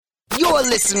You're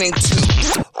listening to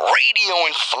Radio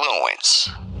Influence.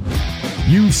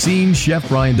 You've seen Chef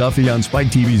Brian Duffy on Spike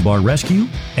TV's Bar Rescue,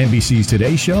 NBC's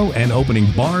Today Show, and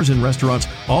opening bars and restaurants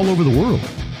all over the world.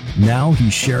 Now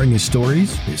he's sharing his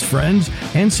stories, his friends,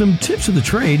 and some tips of the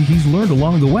trade he's learned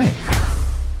along the way.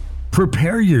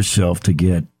 Prepare yourself to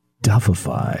get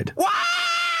Duffified. Wow!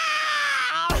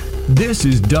 This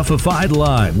is Duffified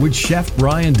Live with Chef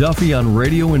Brian Duffy on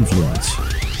Radio Influence.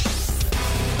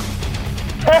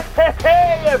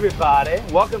 Hey, everybody.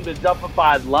 Welcome to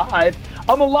Duffified Live.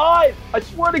 I'm alive. I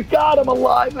swear to God, I'm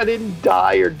alive. I didn't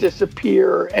die or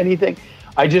disappear or anything.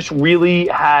 I just really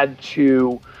had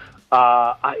to,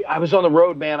 I was on the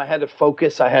road, man. I had to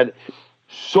focus. I had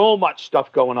so much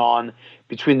stuff going on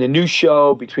between the new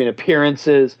show, between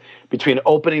appearances, between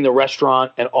opening the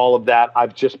restaurant and all of that.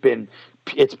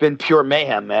 It's been pure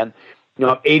mayhem, man. You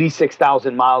know, I'm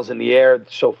 86,000 miles in the air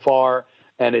so far,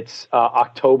 and it's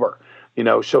October, you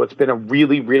know, so it's been a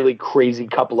really, really crazy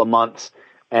couple of months.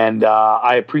 And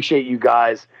I appreciate you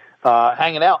guys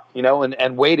hanging out, you know,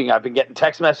 and waiting. I've been getting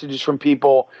text messages from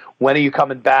people. When are you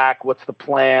coming back? What's the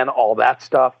plan? All that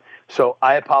stuff. So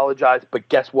I apologize, but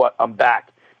guess what? I'm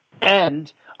back.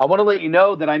 And I want to let you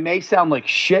know that I may sound like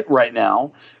shit right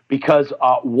now because,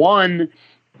 I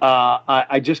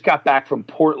just got back from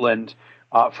Portland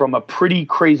from a pretty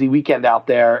crazy weekend out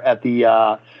there at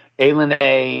the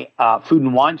A&A Food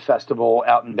and Wine Festival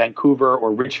out in Vancouver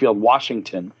or Richfield,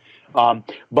 Washington.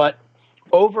 But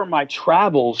over my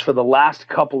travels for the last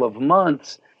couple of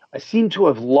months, I seem to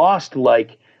have lost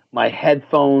like my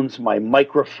headphones, my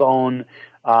microphone,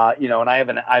 you know, and I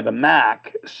have a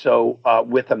Mac. So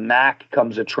with a Mac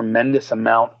comes a tremendous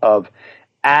amount of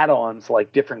add-ons,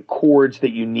 like different cords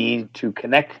that you need to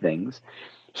connect things.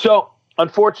 So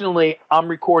unfortunately, I'm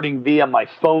recording via my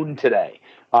phone today.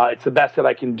 It's the best that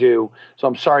I can do. So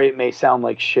I'm sorry it may sound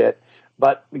like shit.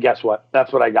 But guess what?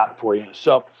 That's what I got for you.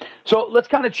 So let's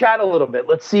kind of chat a little bit.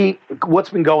 Let's see what's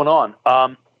been going on.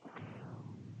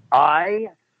 I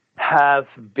have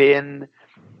been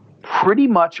pretty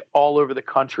much all over the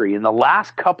country. In the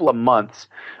last couple of months,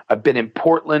 I've been in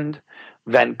Portland,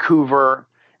 Vancouver,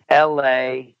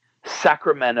 LA,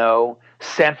 Sacramento,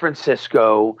 San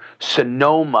Francisco,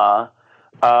 Sonoma,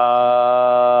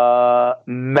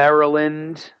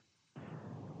 Maryland.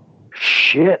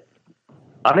 Shit.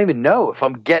 I don't even know if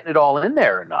I'm getting it all in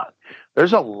there or not.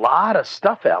 There's a lot of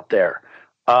stuff out there.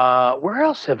 Where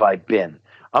else have I been?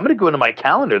 I'm going to go into my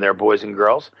calendar there, boys and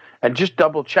girls, and just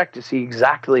double check to see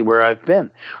exactly where I've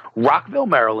been. Rockville,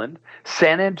 Maryland,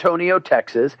 San Antonio,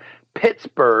 Texas,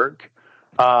 Pittsburgh,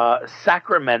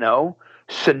 Sacramento,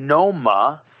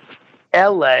 Sonoma,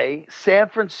 LA, San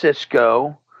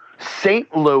Francisco,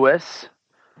 St. Louis.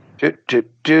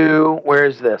 Where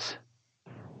is this?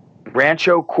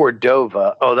 Rancho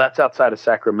Cordova. Oh, that's outside of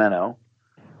Sacramento.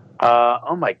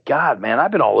 Oh my God, man.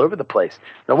 I've been all over the place.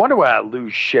 No wonder why I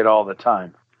lose shit all the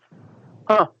time.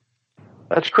 Huh.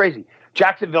 That's crazy.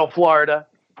 Jacksonville, Florida.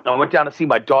 I went down to see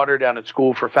my daughter down at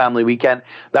school for family weekend.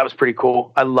 That was pretty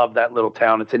cool. I love that little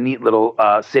town. It's a neat little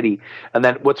city. And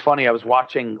then what's funny, I was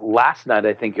watching last night,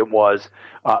 I think it was,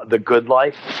 The Good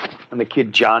Life. And the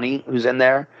kid Johnny, who's in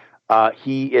there,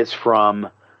 he is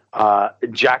from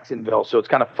Jacksonville. So it's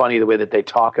kind of funny the way that they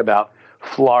talk about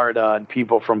Florida and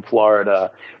people from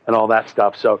Florida and all that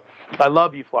stuff. So I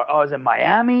love you, Florida. Oh, I was in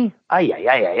Miami.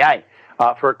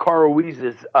 For Carl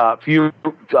Weese's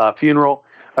funeral.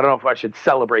 I don't know if I should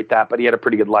celebrate that, but he had a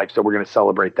pretty good life, so we're going to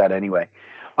celebrate that anyway.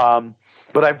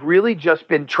 But I've really just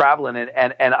been traveling,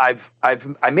 and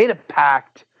I made a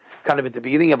pact kind of at the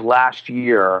beginning of last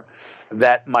year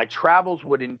that my travels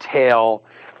would entail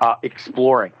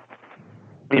exploring.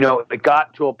 You know, it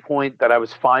got to a point that I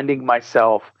was finding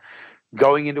myself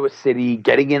going into a city,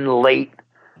 getting in late,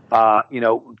 you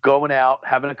know, going out,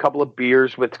 having a couple of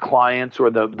beers with clients or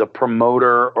the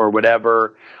promoter or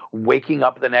whatever, waking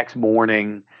up the next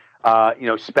morning, you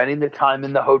know, spending the time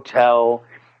in the hotel,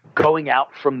 going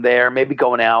out from there, maybe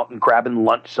going out and grabbing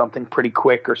lunch, something pretty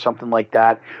quick or something like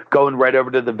that, going right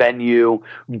over to the venue,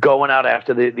 going out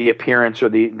after the appearance or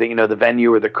the you know, the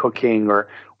venue or the cooking or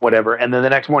whatever, and then the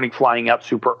next morning flying out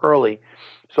super early.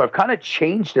 So I've kind of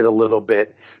changed it a little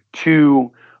bit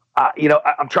to, you know,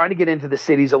 I'm trying to get into the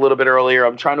cities a little bit earlier.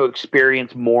 I'm trying to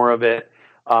experience more of it.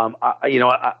 You know,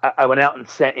 I went out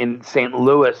in St.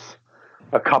 Louis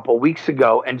a couple weeks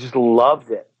ago and just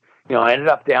loved it. You know, I ended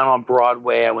up down on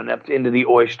Broadway. I went up into the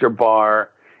Oyster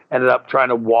Bar, ended up trying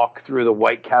to walk through the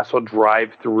White Castle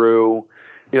drive-through.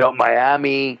 You know,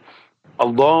 Miami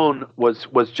alone was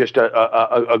just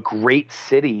a great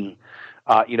city.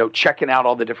 checking out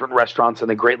all the different restaurants and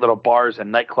the great little bars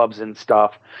and nightclubs and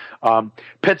stuff.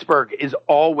 Pittsburgh is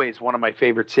always one of my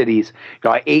favorite cities.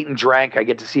 I ate and drank. I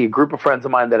get to see a group of friends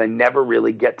of mine that I never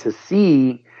really get to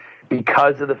see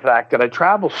because of the fact that I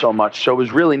travel so much. So it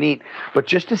was really neat. But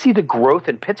just to see the growth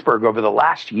in Pittsburgh over the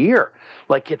last year,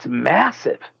 it's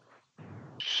massive.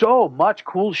 So much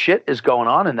cool shit is going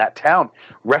on in that town,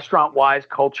 restaurant-wise,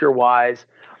 culture-wise.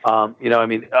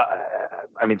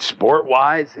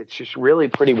 Sport-wise, it's just really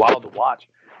pretty wild to watch.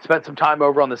 Spent some time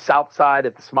over on the south side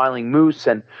at the Smiling Moose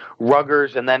and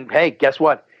Ruggers, and then, hey, guess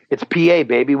what? It's PA,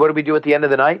 baby. What do we do at the end of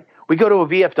the night? We go to a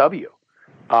VFW,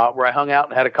 where I hung out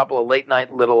and had a couple of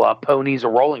late-night little ponies, a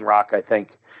Rolling Rock, I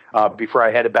think, before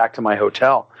I headed back to my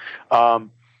hotel.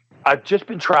 I've just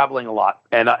been traveling a lot,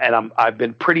 and I've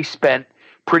been pretty spent,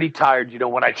 pretty tired.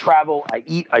 When I travel, I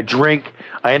eat, I drink,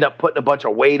 I end up putting a bunch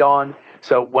of weight on.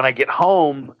 So when I get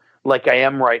home, like I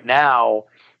am right now,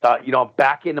 I'm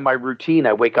back into my routine.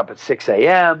 I wake up at 6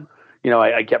 a.m.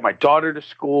 I get my daughter to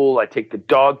school. I take the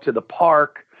dog to the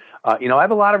park. I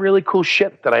have a lot of really cool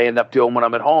shit that I end up doing when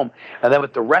I'm at home. And then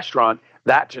with the restaurant,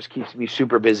 that just keeps me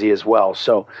super busy as well.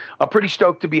 So I'm pretty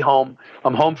stoked to be home.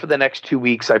 I'm home for the next 2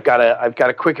 weeks. I've got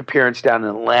a quick appearance down in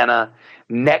Atlanta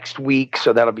next week.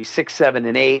 So that'll be 6, 7,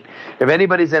 and 8. If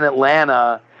anybody's in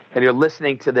Atlanta and you're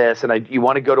listening to this and you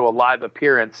want to go to a live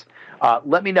appearance,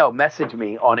 let me know. Message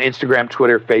me on Instagram,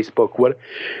 Twitter, Facebook,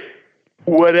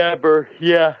 whatever.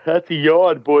 Yeah, that's a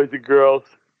yawn, boys and girls.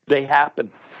 They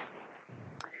happen.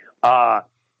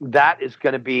 That is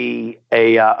going to be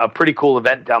a pretty cool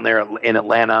event down there in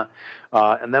Atlanta.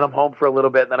 And then I'm home for a little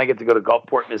bit. And then I get to go to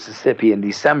Gulfport, Mississippi in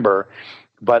December.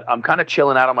 But I'm kind of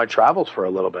chilling out on my travels for a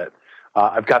little bit.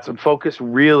 I've got some focus.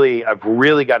 I've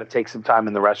really got to take some time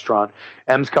in the restaurant.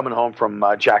 Em's coming home from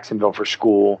Jacksonville for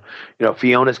school.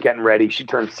 Fiona's getting ready. She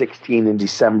turned 16 in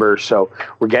December, so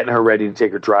we're getting her ready to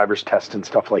take her driver's test and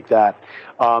stuff like that.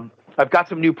 I've got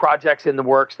some new projects in the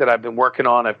works that I've been working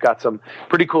on. I've got some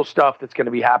pretty cool stuff that's going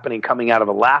to be happening coming out of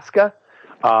Alaska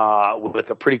with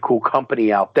a pretty cool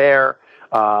company out there.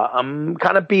 I'm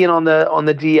kind of being on the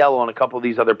DL on a couple of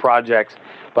these other projects,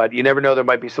 but you never know, there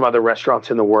might be some other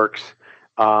restaurants in the works.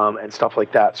 And stuff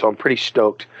like that. So I'm pretty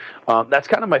stoked. That's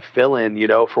kind of my fill-in,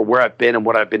 for where I've been and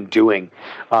what I've been doing.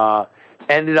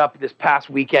 Ended up this past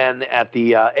weekend at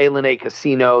the A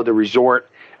Casino, the resort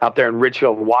out there in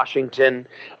Ridgefield, Washington.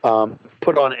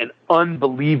 Put on an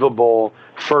unbelievable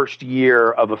first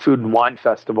year of a food and wine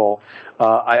festival.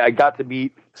 I got to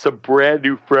meet some brand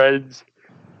new friends.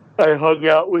 I hung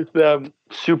out with them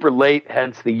super late,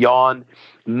 hence the yawn.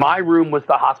 My room was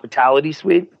the hospitality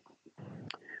suite.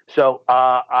 So,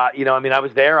 I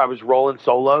was there. I was rolling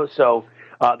solo. So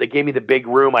they gave me the big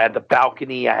room. I had the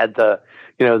balcony. I had the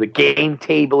game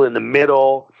table in the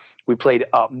middle. We played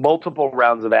multiple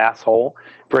rounds of Asshole.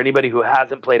 For anybody who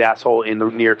hasn't played Asshole in the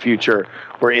near future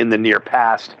or in the near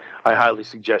past, I highly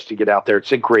suggest you get out there.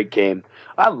 It's a great game.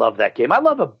 I love that game. I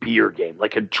love a beer game,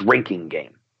 like a drinking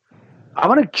game. I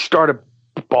want to start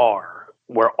a bar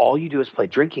where all you do is play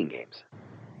drinking games.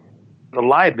 The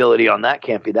liability on that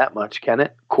can't be that much, can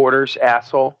it? Quarters,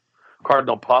 Asshole,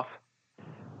 Cardinal Puff,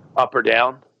 up or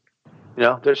down.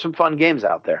 There's some fun games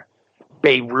out there.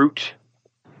 Beirut,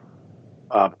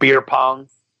 beer pong.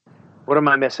 What am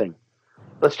I missing?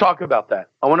 Let's talk about that.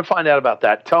 I want to find out about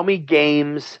that. Tell me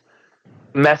games,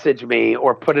 message me,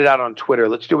 or put it out on Twitter.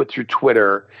 Let's do it through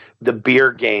Twitter, the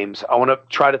beer games. I want to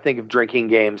try to think of drinking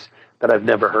games that I've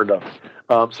never heard of.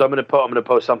 So I'm going to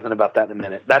post something about that in a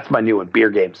minute. That's my new one, beer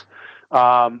games.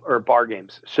 Or bar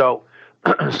games. So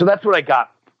that's what I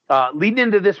got. Leading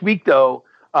into this week, though,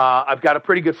 I've got a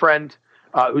pretty good friend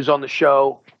who's on the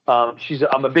show.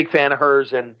 I'm a big fan of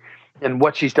hers and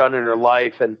what she's done in her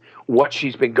life and what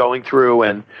she's been going through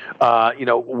and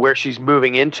where she's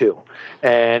moving into.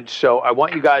 And so I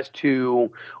want you guys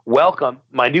to welcome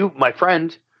my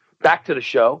friend back to the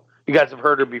show. You guys have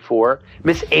heard her before,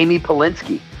 Miss Amy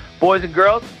Polinsky. Boys and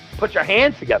girls, put your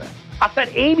hands together. I said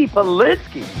Amy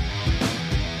Polinsky.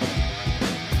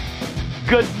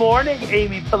 Good morning,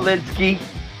 Amy Polinsky.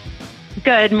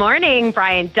 Good morning,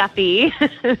 Brian Duffy.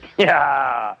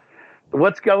 Yeah.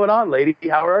 What's going on, lady?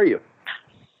 How are you?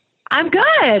 I'm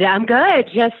good.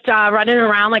 Just running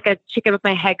around like a chicken with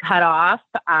my head cut off.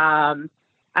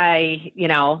 I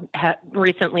have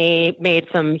recently made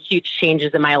some huge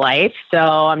changes in my life. So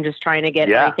I'm just trying to get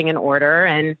everything in order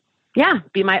and,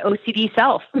 be my OCD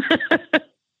self.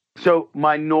 So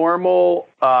my normal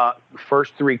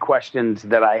first three questions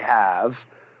that I have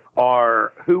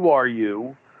are, who are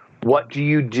you? What do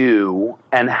you do?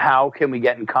 And how can we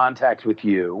get in contact with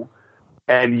you?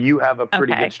 And you have a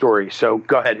pretty good story. So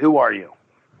go ahead. Who are you?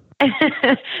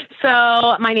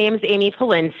 So my name is Amy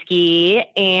Polinsky,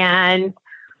 and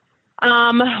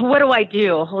what do I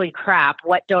do? Holy crap.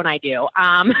 What don't I do?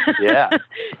 Yeah.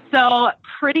 So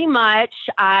pretty much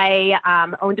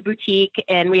I owned a boutique,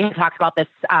 and we had talked about this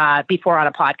before on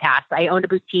a podcast. I owned a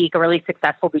boutique, a really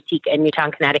successful boutique in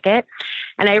Newtown, Connecticut.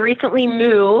 And I recently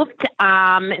moved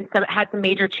and so had some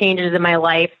major changes in my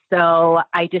life. So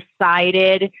I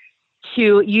decided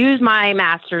to use my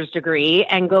master's degree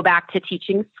and go back to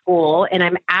teaching school. And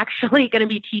I'm actually going to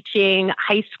be teaching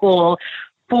high school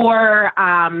for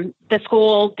the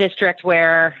school district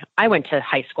where I went to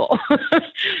high school.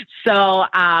 So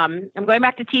I'm going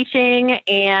back to teaching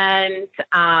and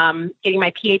getting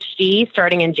my PhD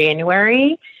starting in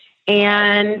January.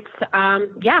 And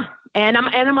and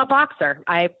I'm a boxer.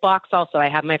 I box also. I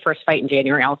have my first fight in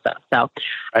January also. So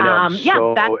I know, I'm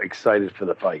so excited for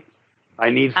the fight. I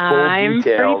need full details.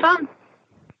 Pretty fun.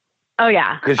 Oh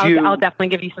yeah, I'll definitely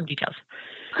give you some details.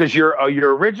 Because your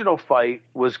original fight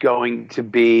was going to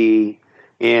be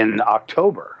in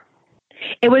October.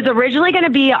 It was originally going to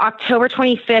be October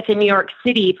 25th in New York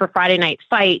City for Friday Night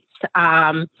Fights,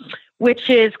 which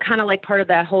is kind of like part of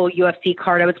that whole UFC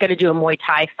card. I was going to do a Muay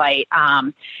Thai fight.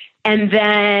 And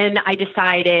then I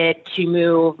decided to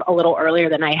move a little earlier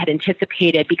than I had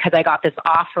anticipated because I got this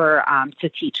offer to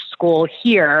teach school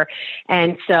here.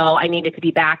 And so I needed to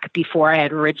be back before I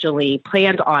had originally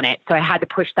planned on it. So I had to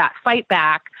push that fight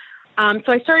back. So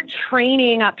I started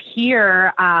training up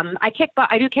here. I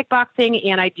do kickboxing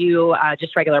and I do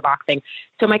just regular boxing.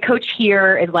 So my coach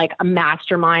here is like a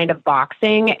mastermind of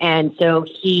boxing. And so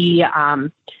he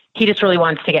just really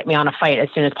wants to get me on a fight as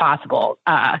soon as possible,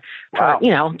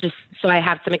 just so I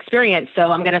have some experience.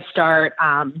 So I'm going to start,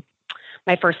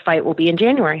 my first fight will be in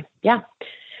January. Yeah.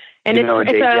 And it's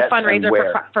a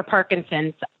fundraiser for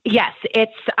Parkinson's. Yes,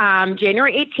 it's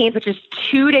January 18th, which is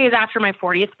 2 days after my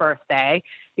 40th birthday,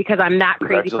 because I'm that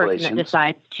crazy person that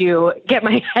decides to get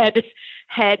my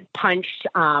head punched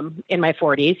in my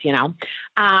 40s,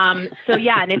 So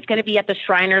yeah, and it's going to be at the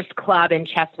Shriners Club in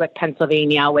Cheswick,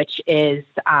 Pennsylvania, which is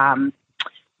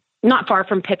not far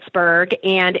from Pittsburgh.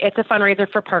 And it's a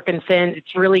fundraiser for Parkinson's.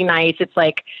 It's really nice. It's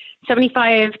like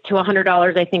 $75 to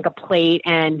 $100, I think, a plate.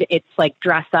 And it's like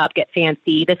dress up, get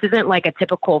fancy. This isn't like a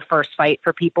typical first fight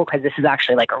for people because this is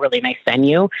actually like a really nice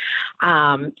venue. So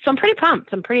I'm pretty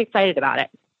pumped. I'm pretty excited about it.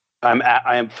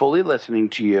 I am fully listening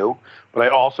to you, but I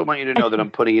also want you to know that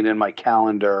I'm putting it in my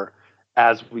calendar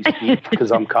as we speak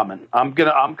because I'm coming. I'm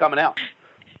coming out.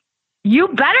 You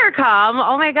better come.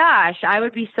 Oh my gosh. I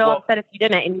would be so upset if you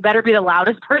didn't, and you better be the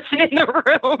loudest person in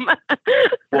the room.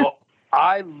 Well,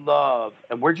 I love,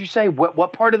 and where'd you say,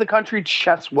 what part of the country?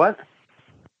 What?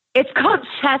 It's called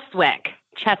Cheswick.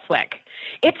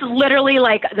 It's literally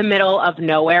like the middle of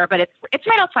nowhere, but it's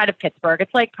right outside of Pittsburgh.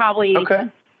 It's like probably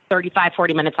 35,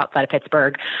 40 minutes outside of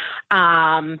Pittsburgh.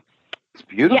 It's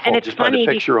beautiful. Yeah, and it's just funny.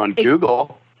 By the picture on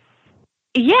Google.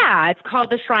 Yeah, it's called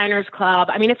the Shriners Club.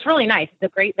 I mean, it's really nice. It's a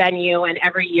great venue, and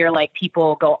every year, like,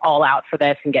 people go all out for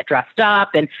this and get dressed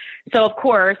up. And so, of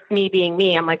course, me being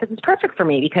me, I'm like, this is perfect for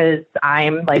me because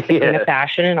I'm like the king of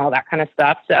fashion and all that kind of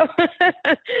stuff. So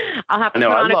I'll have to put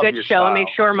on a good show and make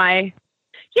sure my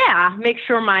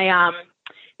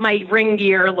my ring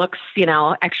gear looks,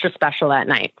 extra special that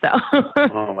night. So.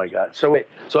 Oh my God. So wait,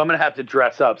 I'm going to have to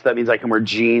dress up. So that means I can wear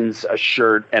jeans, a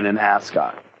shirt, and an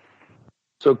ascot.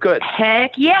 So good.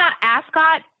 Heck yeah.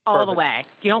 Ascot all the way.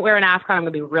 If you don't wear an ascot, I'm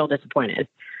going to be real disappointed.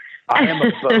 I am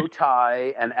a bow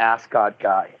tie and ascot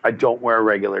guy. I don't wear a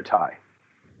regular tie.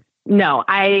 No,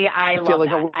 I love like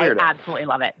that. I absolutely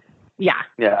love it. Yeah.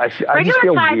 Yeah. I just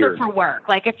feel regular ties weird. are for work.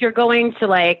 Like if you're going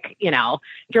to if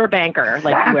you're a banker,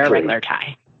 like you wear a regular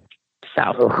tie. So.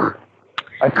 Ugh.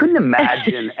 I couldn't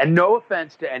imagine, and no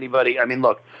offense to anybody. I mean,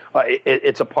 look,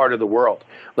 it's a part of the world.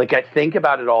 Like I think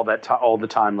about it all the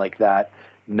time, like that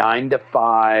 9 to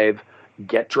 5,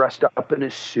 get dressed up in a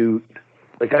suit.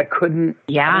 Like I couldn't.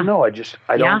 Yeah. I don't know.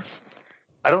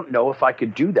 I don't know if I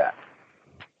could do that.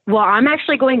 Well, I'm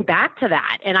actually going back to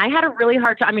that, and I had a really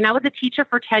hard time. I mean, I was a teacher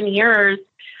for 10 years.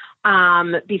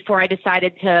 Before I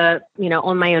decided to,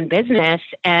 own my own business.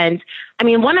 And I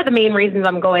mean, one of the main reasons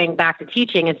I'm going back to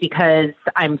teaching is because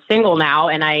I'm single now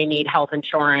and I need health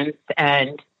insurance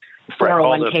and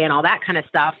 401k and all that kind of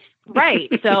stuff. Right.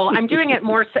 So I'm doing it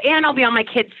more so, and I'll be on my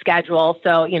kids' schedule.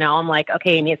 So, I'm like,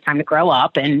 okay, Amy, it's time to grow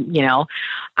up. And,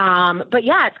 but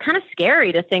yeah, it's kind of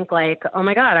scary to think like, oh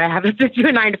my God, I have to do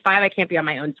a 9 to 5. I can't be on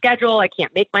my own schedule. I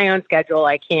can't make my own schedule.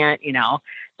 I can't,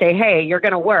 say, hey, you're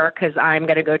going to work because I'm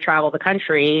going to go travel the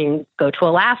country and go to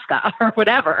Alaska or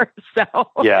whatever. So,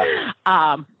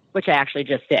 which I actually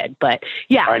just did, but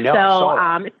yeah, I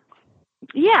know,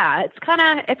 yeah, it's kind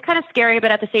of scary,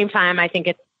 but at the same time, I think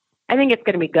it's going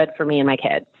to be good for me and my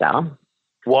kids. So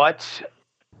what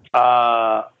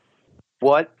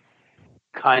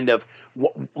kind of,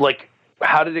 like,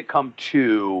 how did it come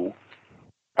to,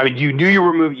 I mean, you knew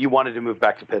you wanted to move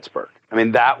back to Pittsburgh. I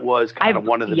mean, that was kind of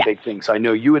one of the big things. I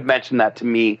know you had mentioned that to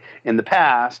me in the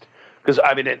past, because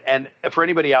I mean, and for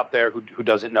anybody out there who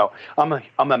doesn't know,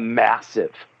 I'm a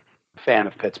massive fan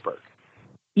of Pittsburgh.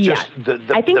 Yeah,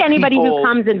 I think anybody who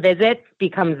comes and visits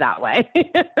becomes that way.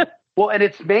 Well, and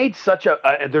it's made such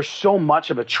there's so much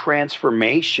of a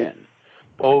transformation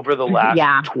over the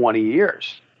last 20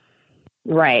 years.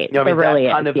 Right. You know, it really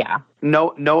is.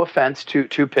 No offense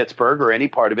to Pittsburgh or any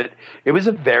part of it. It was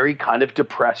a very kind of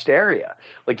depressed area.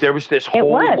 Like, there was this whole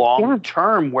long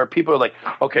term where people are like,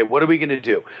 okay, what are we going to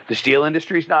do? The steel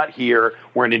industry's not here.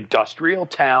 We're an industrial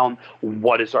town.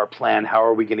 What is our plan? How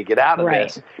are we going to get out of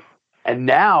this? And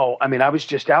now, I mean, I was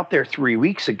just out there 3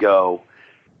 weeks ago,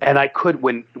 and I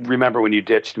remember when you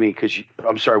ditched me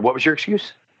I'm sorry, what was your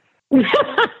excuse?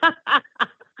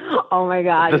 Oh my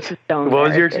God. This is so what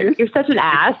was your excuse? You're such an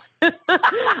ass.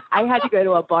 I had to go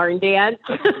to a barn dance.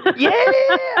 Yeah.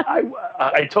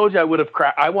 I told you I would have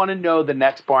cried. I want to know the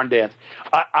next barn dance.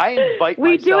 I invite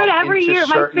we myself do it every year.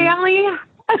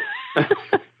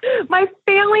 My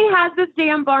family has this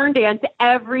damn barn dance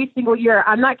every single year.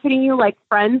 I'm not kidding you. Like,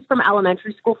 friends from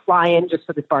elementary school fly in just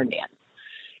for this barn dance.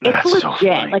 It's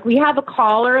legit. Like, we have a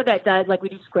caller that does, like, we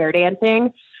do square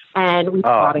dancing, and we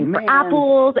plotting for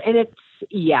apples, and it's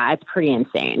pretty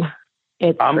insane.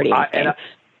 It's pretty insane.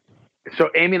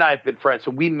 So Amy and I have been friends.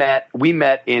 So we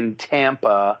met in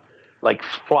Tampa like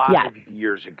 5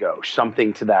 years ago,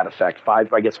 something to that effect.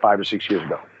 5 or 6 years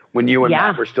ago, when you and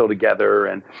Matt were still together,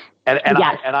 and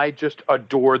I just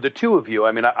adore the two of you.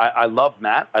 I mean, I love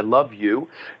Matt. I love you.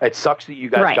 It sucks that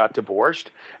you guys got divorced,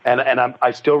 and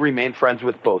I still remain friends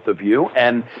with both of you.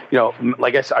 And, you know,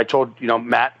 like I said, I told, you know,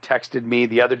 Matt texted me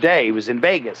the other day. He was in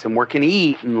Vegas, and where can he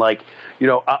eat? And, like, you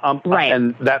know,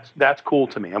 and that's cool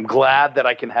to me. I'm glad that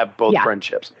I can have both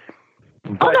friendships.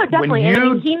 But no, definitely. I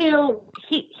mean, he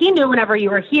knew whenever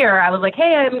you were here. I was like,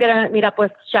 hey, I'm gonna meet up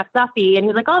with Chef Duffy, and he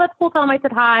was like, oh, that's cool. Tell him I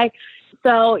said hi.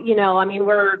 So, you know, I mean,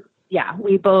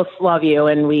 we both love you,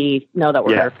 and we know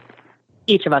that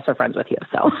each of us are friends with you.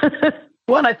 So.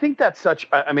 Well, and I think that's such.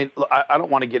 I mean, I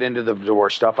don't want to get into the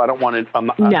divorce stuff. I don't want to.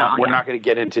 We're not going to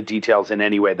get into details in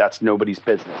any way. That's nobody's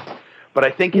business. But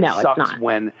I think it sucks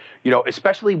when, you know,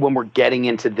 especially when we're getting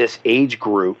into this age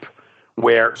group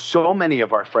where so many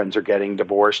of our friends are getting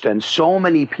divorced and so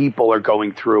many people are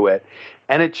going through it,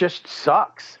 and it just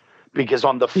sucks because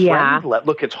on the friend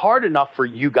look, it's hard enough for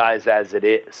you guys as it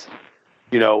is.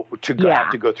 You know, to have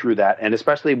to go through that, and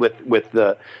especially with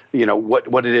the, you know,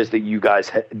 what it is that you guys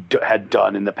had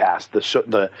done in the past,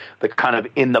 the kind of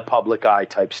in the public eye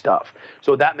type stuff.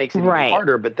 So that makes it even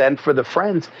harder. But then for the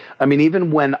friends, I mean,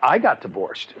 even when I got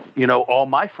divorced, you know, all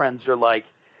my friends are like,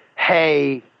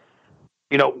 "Hey,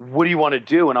 you know, what do you want to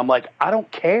do?" And I'm like, "I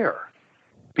don't care.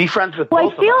 Be friends with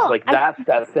both of us." Like, that's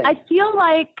that thing. I feel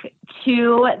like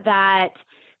too that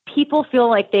people feel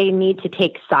like they need to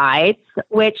take sides,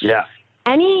 which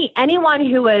anyone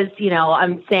who was, you know,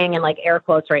 I'm saying in like air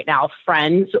quotes right now,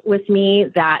 friends with me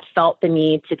that felt the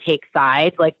need to take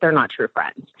sides, like, they're not true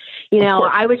friends. You know,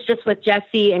 I was just with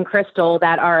Jesse and Crystal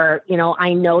that are, you know,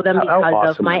 I know them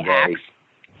because of my ex.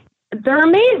 They're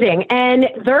amazing, and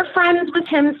they're friends with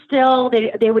him still.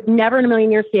 They would never in a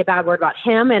million years say a bad word about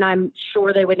him, and I'm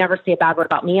sure they would never say a bad word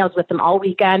about me. I was with them all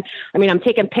weekend. I mean, I'm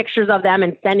taking pictures of them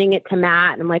and sending it to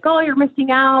Matt, and I'm like, oh, you're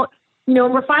missing out. You know,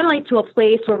 we're finally to a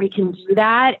place where we can do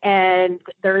that, and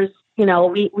there's, you know,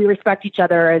 we respect each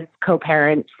other as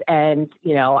co-parents, and,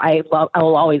 you know, I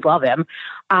will always love him.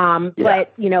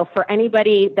 But, you know, for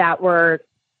anybody that were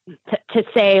to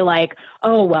say like,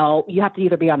 oh, well, you have to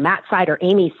either be on Matt's side or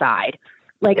Amy's side,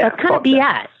 like, that's kind of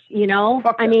BS, you know?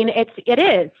 I mean, it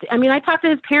is. I mean, I talk to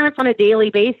his parents on a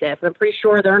daily basis. I'm pretty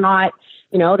sure they're not,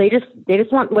 you know, they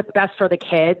just want what's best for the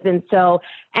kids. And so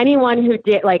anyone who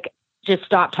did like just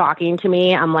stop talking to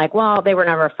me, I'm like, well, they were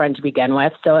never a friend to begin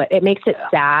with. So it makes it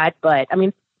sad. But I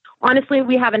mean, honestly,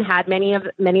 we haven't had many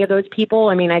of those people.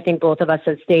 I mean, I think both of us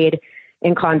have stayed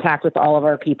in contact with all of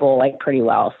our people like pretty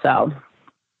well. So.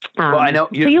 Well, I know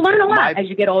so you learn a lot as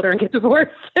you get older and get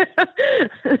divorced.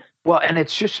 Well, and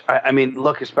it's just, I mean,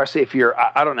 look, especially if you're,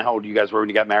 I don't know how old you guys were when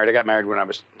you got married. I got married when I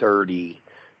was 30,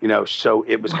 you know, so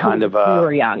it was kind of you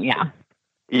were young,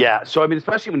 yeah. So, I mean,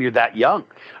 especially when you're that young.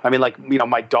 I mean, like, you know,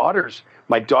 my daughter's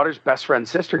best friend's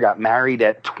sister got married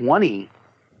at 20,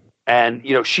 and,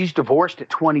 you know, she's divorced at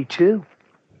 22.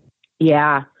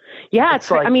 Yeah. Yeah,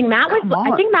 It's like, I mean, I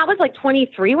think Matt was like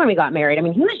 23 when we got married. I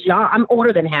mean, he was young. I'm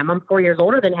older than him. I'm 4 years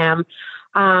older than him.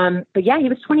 But yeah, he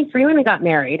was 23 when we got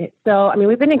married. So, I mean,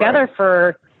 we've been together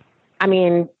for, I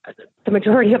mean, the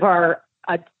majority of our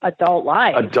adult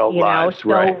lives.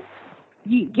 Right.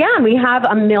 Yeah, we have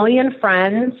a million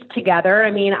friends together.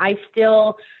 I mean,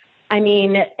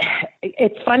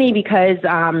 it's funny because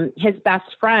his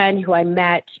best friend who I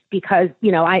met because,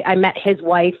 I met his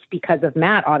wife because of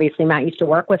Matt. Obviously, Matt used to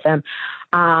work with him.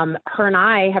 Her and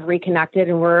I have reconnected,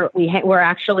 and we're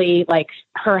actually like,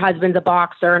 her husband's a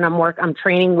boxer, and I'm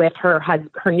training with her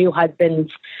new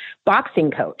husband's boxing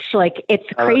coach. Like, it's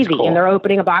crazy. Cool. And they're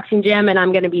opening a boxing gym, and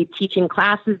I'm going to be teaching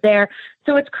classes there.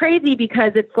 So it's crazy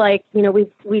because it's like,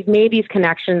 we've made these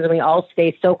connections, and we all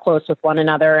stay so close with one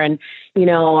another. And,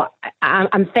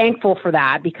 I'm thankful for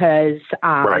that because,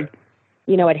 I'd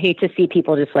hate to see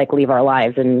people just like leave our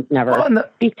lives and never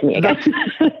speak to me again.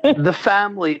 The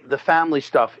family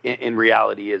stuff in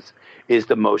reality is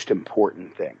the most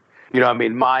important thing.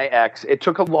 My ex, it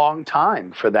took a long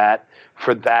time for that,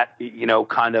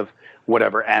 kind of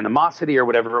whatever animosity or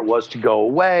whatever it was to go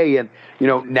away. And,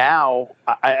 now,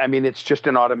 I mean, it's just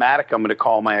an automatic. I'm going to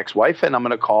call my ex-wife, and I'm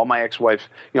going to call my ex-wife,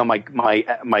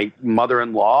 my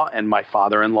mother-in-law and my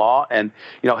father-in-law. And,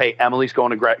 hey, Emily's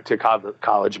going to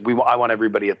college. I want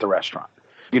everybody at the restaurant,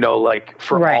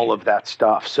 all of that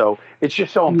stuff. So it's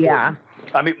just so important.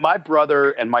 Yeah. I mean, my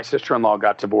brother and my sister-in-law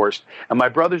got divorced, and my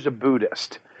brother's a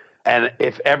Buddhist. And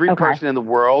if every person in the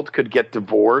world could get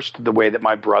divorced the way that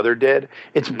my brother did,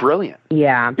 it's brilliant.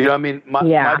 Yeah.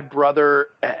 My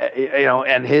brother,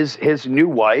 and his new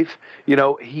wife,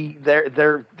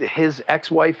 they're his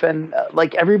ex-wife, and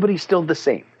like, everybody's still the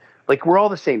same. Like, we're all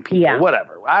the same people. Yeah.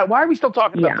 Whatever. Why are we still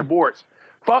talking about divorce?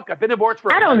 Fuck, I've been divorced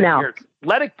for 100 years.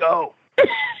 Let it go.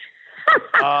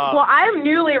 Well, I'm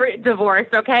newly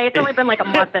divorced, okay? It's only been like a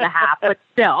month and a half, but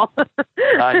still.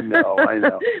 I know.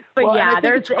 But well, yeah,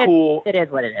 it's cool. It is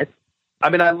what it is. I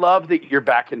mean, I love that you're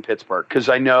back in Pittsburgh because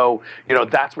I know,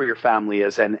 that's where your family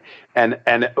is. And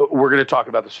we're going to talk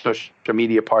about the social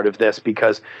media part of this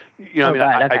because,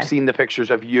 I've seen the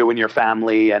pictures of you and your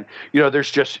family, and,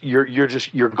 there's just,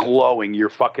 you're glowing. You're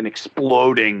fucking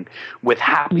exploding with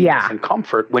happiness and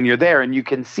comfort when you're there. And you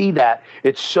can see that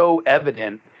it's so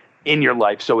evident in your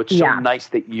life. So it's so nice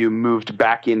that you moved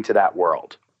back into that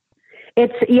world.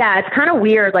 It's kind of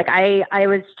weird. Like, I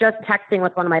was just texting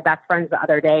with one of my best friends the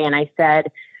other day, and I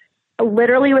said,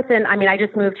 literally I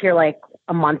just moved here like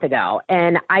a month ago,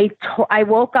 and I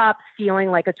woke up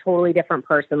feeling like a totally different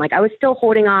person. Like, I was still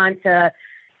holding on to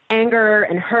anger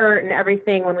and hurt and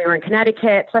everything when we were in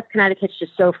Connecticut. Plus, Connecticut's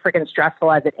just so freaking stressful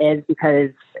as it is because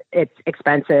it's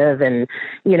expensive and,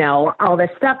 all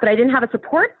this stuff. But I didn't have a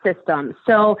support system.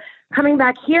 So coming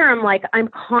back here, I'm like, I'm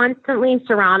constantly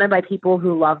surrounded by people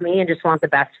who love me and just want the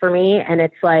best for me. And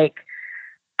it's like,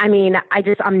 I mean,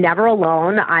 I'm never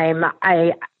alone. I'm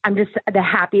just the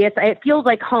happiest. It feels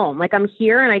like home. Like, I'm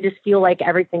here and I just feel like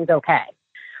everything's okay.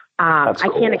 I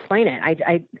can't explain it.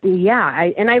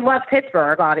 I love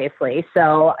Pittsburgh, obviously.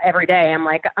 So every day I'm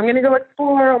like, I'm going to go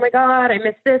explore. Oh my God, I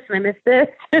miss this and I miss this.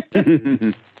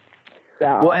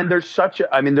 Well, and there's such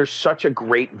a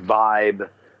great vibe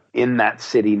in that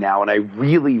city now. And I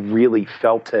really, really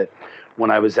felt it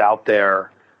when I was out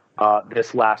there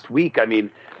this last week. I mean,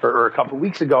 or a couple of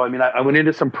weeks ago. I mean, I went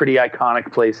into some pretty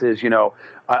iconic places.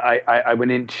 I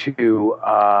went into,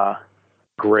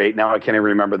 great. Now I can't even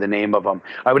remember the name of them.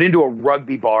 I went into a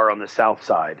rugby bar on the South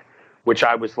Side, which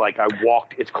I was like,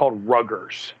 it's called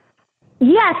Ruggers.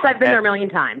 Yes, I've been there a million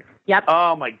times. Yep.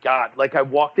 Oh my God. Like, I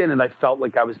walked in and I felt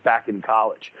like I was back in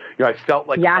college. I felt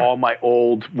like all my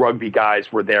old rugby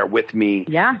guys were there with me.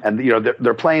 Yeah. And,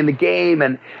 they're playing the game,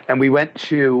 and we went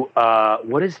to,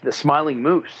 what is the Smiling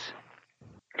Moose?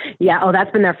 Yeah. Oh,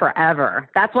 that's been there forever.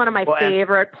 That's one of my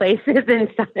favorite places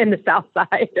in the South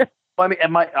Side. I mean,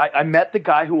 I met the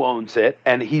guy who owns it,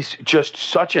 and he's just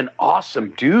such an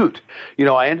awesome dude.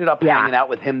 I ended up hanging out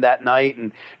with him that night,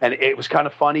 and it was kind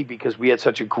of funny because we had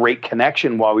such a great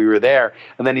connection while we were there.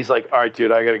 And then he's like, all right,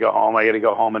 dude, I got to go home. I got to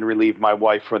go home and relieve my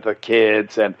wife with the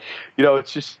kids. And,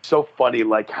 it's just so funny,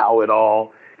 like, how it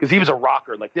all, because he was a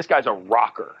rocker. Like, this guy's a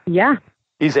rocker. Yeah.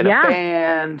 He's in a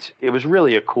band. It was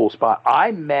really a cool spot.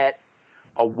 I met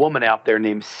a woman out there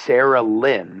named Sarah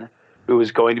Lynn, who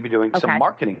was going to be doing some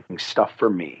marketing stuff for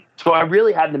me. So I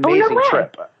really had an amazing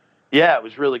trip. Yeah, it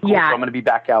was really cool. Yeah. So I'm going to be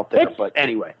back out there. But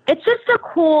anyway. It's just a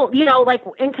cool, like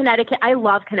in Connecticut, I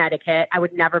love Connecticut. I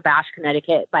would never bash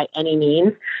Connecticut by any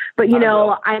means. But,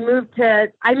 I moved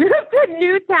to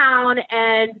Newtown,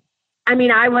 and I mean,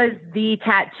 I was the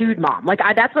tattooed mom. Like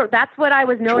that's what I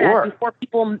was known as before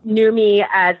people knew me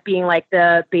as being like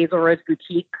the Basil Rose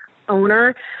Boutique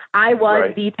owner. I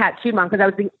was the tattooed mom because I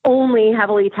was the only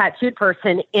heavily tattooed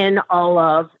person in all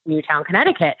of Newtown,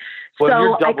 Connecticut.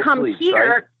 Well, so I come sleeves, here.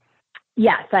 right?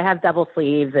 Yes, I have double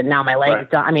sleeves and now my legs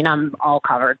done. I mean, I'm all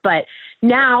covered, but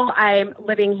now I'm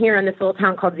living here in this little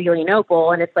town called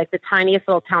Zelienople, and it's like the tiniest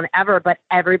little town ever, but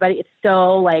everybody is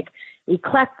so like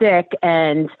eclectic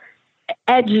and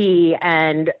edgy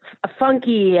and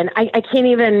funky. And I can't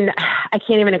even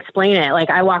explain it. Like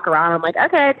I walk around, I'm like,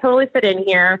 okay, I totally fit in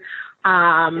here.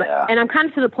 And I'm kind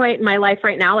of to the point in my life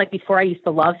right now, like before I used to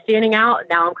love standing out.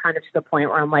 Now I'm kind of to the point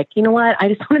where I'm like, you know what? I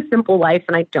just want a simple life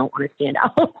and I don't want to stand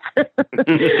out.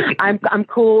 I'm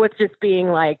cool with just being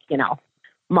like, you know,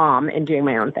 mom and doing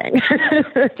my own thing.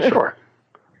 Sure.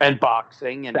 And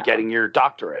boxing and getting your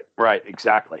doctorate. Right.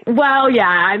 Exactly. Well, yeah.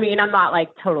 I mean, I'm not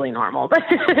like totally normal, but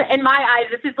in my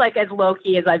eyes, this is like as low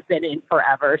key as I've been in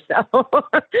forever.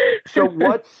 So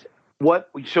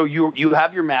you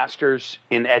have your master's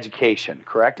in education,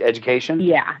 correct? Education?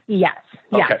 Yeah. Yes.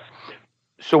 Okay. Yes.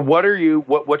 So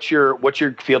what's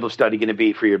your field of study going to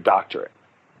be for your doctorate?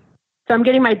 So I'm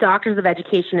getting my doctor's of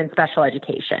education in special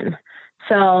education.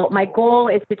 So my goal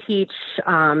is to teach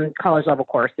college level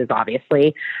courses,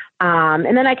 obviously.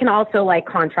 And then I can also like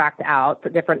contract out for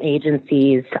different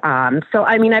agencies. So,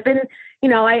 I mean, I've been, you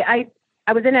know, I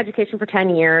was in education for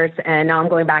 10 years and now I'm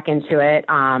going back into it.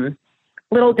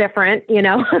 Little different, you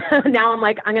know. Now I'm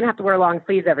like, I'm going to have to wear long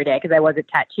sleeves every day because I wasn't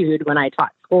tattooed when I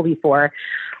taught school before.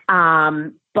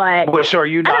 But so are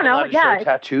you not allowed to show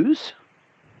tattoos?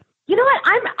 You know what?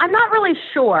 I'm not really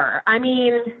sure. I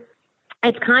mean,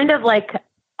 it's kind of like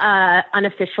an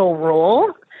official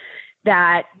rule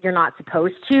that you're not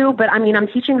supposed to, but I mean, I'm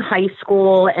teaching high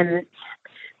school and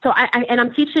so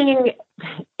I'm teaching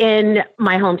in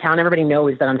my hometown. Everybody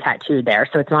knows that I'm tattooed there,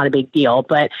 so it's not a big deal.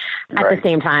 But at the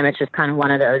same time, it's just kind of one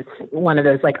of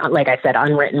those like I said,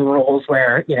 unwritten rules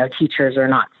where, you know, teachers are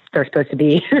not, they're supposed to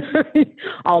be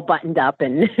all buttoned up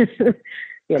and,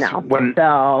 you know. When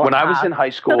I was in high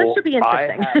school, so this should be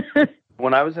interesting.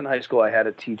 When I was in high school, I had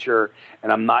a teacher,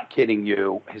 and I'm not kidding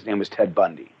you. His name was Ted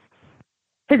Bundy.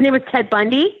 His name was Ted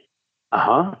Bundy?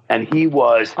 Uh-huh. And he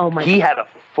had a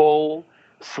full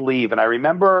sleeve. And I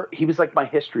remember he was like my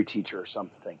history teacher or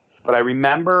something. But I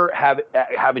remember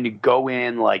having to go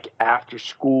in like after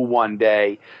school one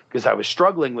day because I was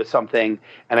struggling with something.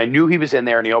 And I knew he was in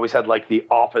there, and he always had like the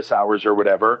office hours or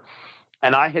whatever.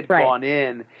 And I had gone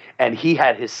in, and he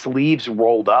had his sleeves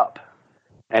rolled up.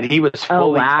 And he was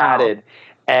fully tatted.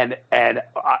 And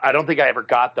I don't think I ever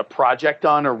got the project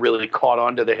done or really caught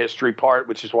on to the history part,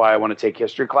 which is why I want to take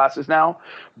history classes now.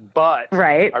 But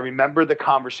I remember the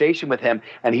conversation with him,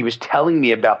 and he was telling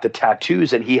me about the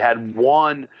tattoos, and he had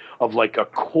one of like a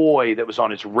koi that was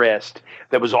on his wrist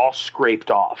that was all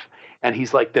scraped off. And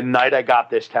he's like, the night I got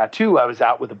this tattoo, I was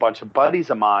out with a bunch of buddies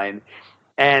of mine,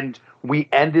 and we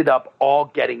ended up all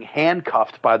getting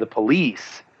handcuffed by the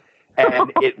police.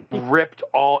 And it ripped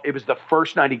it was the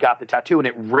first night he got the tattoo, and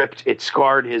it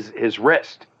scarred his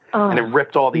wrist, and it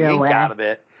ripped all the ink out of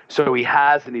it. So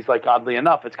and he's like, oddly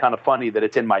enough, it's kind of funny that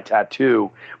it's in my tattoo,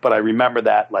 but I remember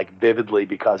that like vividly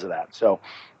because of that. So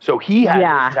he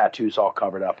had his tattoos all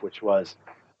covered up, which was,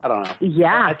 I don't know.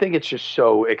 Yeah. I think it's just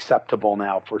so acceptable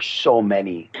now for so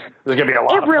many. There's going to be a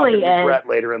lot of regret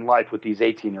later in life with these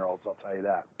 18-year-olds, I'll tell you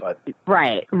that. But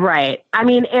Right. I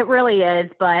mean, it really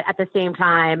is. But at the same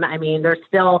time, I mean, there's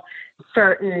still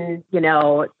certain, you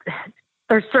know,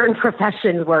 there's certain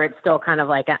professions where it's still kind of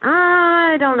like,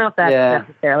 I don't know if that's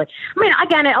necessarily. I mean,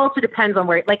 again, it also depends on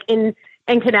where, like in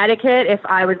Connecticut, if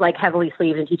I was like heavily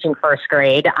sleeved and teaching first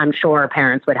grade, I'm sure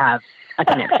parents would have a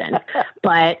connection.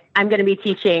 But I'm going to be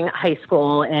teaching high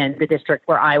school in the district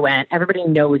where I went. Everybody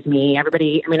knows me. I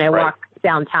walk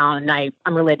downtown and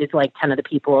I'm related to like 10 of the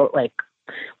people like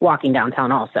walking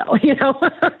downtown also, you know.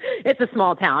 It's a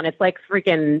small town. It's like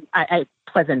freaking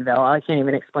Pleasantville. I can't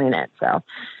even explain it. So,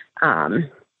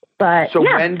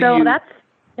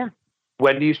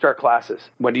 when do you start classes?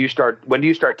 When do you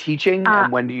start teaching?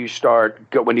 And when do you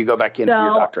go back into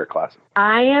your doctorate classes?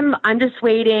 I'm just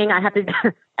waiting. I have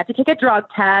to take a drug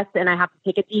test, and I have to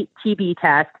take a TB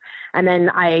test, and then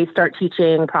I start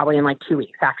teaching probably in like 2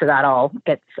 weeks. After that all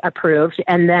gets approved.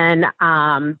 And then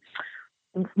I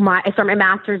start my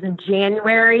master's in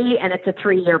January, and it's a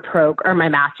 3-year program, or my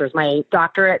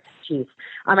doctorate.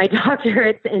 My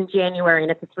doctorate's in January,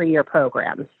 and it's a 3-year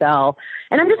program. So,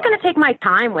 and I'm just going to take my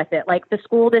time with it. Like the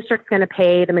school district's going to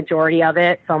pay the majority of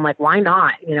it. So I'm like, why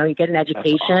not? You know, you get an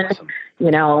education, you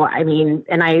know, I mean,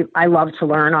 and I love to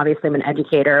learn. Obviously I'm an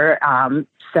educator.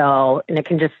 So, and it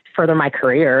can just further my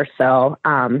career. So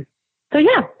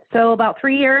yeah. So about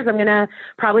 3 years, I'm going to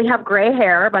probably have gray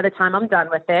hair by the time I'm done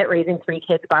with it, raising 3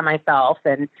 kids by myself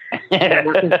and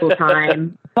working full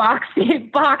time, boxing,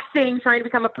 trying to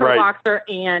become a pro boxer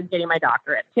and getting my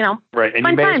doctorate, Right. And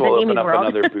you may as well open up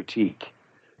another boutique.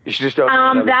 You should just open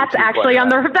another that's boutique actually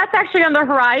that's actually on the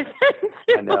horizon.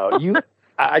 Too. I know. You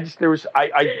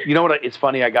know what? It's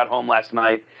funny. I got home last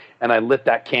night and I lit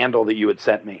that candle that you had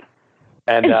sent me.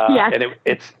 And, yes. and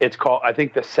it's called, I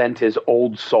think the scent is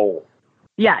Old Soul.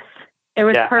 Yes, it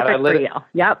was perfect for you.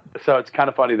 Yep. So it's kind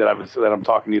of funny that I'm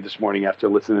talking to you this morning after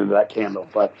listening to that candle,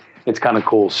 but it's kind of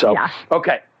cool. So,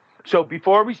 Okay. So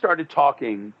before we started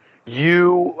talking,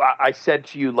 I said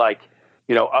to you, like,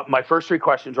 my first 3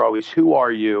 questions are always, who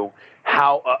are you?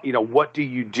 How, what do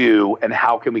you do? And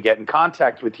how can we get in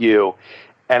contact with you?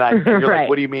 And you're like,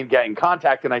 what do you mean get in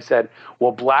contact? And I said,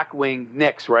 well, Blackwing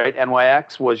Nix, right?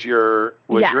 NYX was your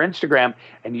Instagram.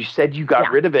 And you said you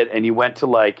got rid of it and you went to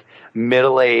like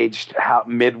middle-aged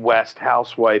Midwest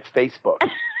housewife Facebook.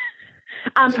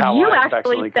 You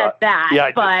actually said that,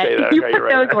 yeah, but you put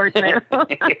those words in.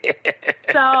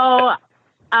 So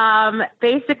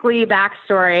basically,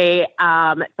 backstory.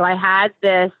 So I had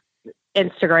this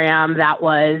Instagram that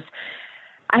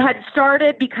I had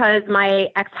started because my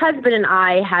ex-husband and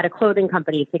I had a clothing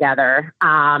company together.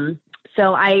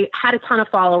 So I had a ton of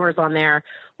followers on there.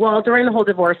 Well, during the whole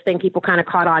divorce thing, people kind of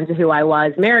caught on to who I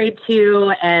was married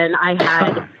to. And I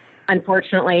had,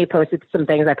 unfortunately, posted some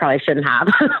things I probably shouldn't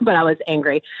have, but I was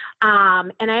angry.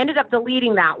 And I ended up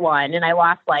deleting that one. And I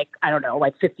lost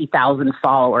 50,000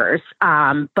 followers.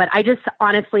 But I just,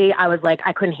 honestly, I was like,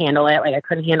 I couldn't handle it. Like I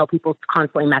couldn't handle people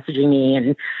constantly messaging me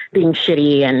and being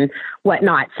shitty and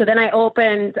whatnot. So then I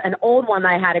opened an old one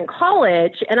that I had in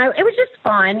college and it was just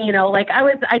fun.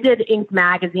 I did Inc.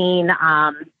 magazine,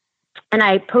 and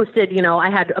I posted, I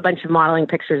had a bunch of modeling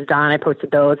pictures done. I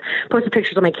posted those, posted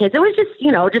pictures of my kids. It was just,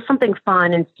 just something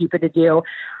fun and stupid to do.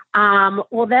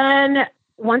 Well, then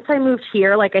once I moved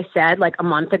here, like I said, like a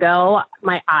month ago,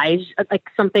 my eyes, like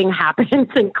something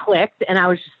happened and clicked. And I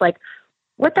was just like,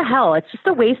 what the hell? It's just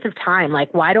a waste of time.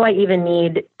 Like, why do I even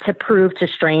need to prove to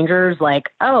strangers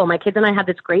like, oh, my kids and I had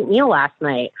this great meal last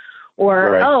night?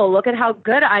 Or, oh, look at how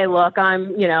good I look.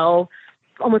 I'm,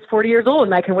 almost 40 years old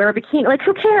and I can wear a bikini. Like,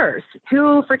 who cares?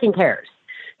 Who freaking cares?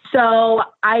 So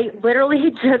I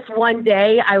literally just one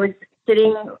day I was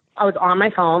on my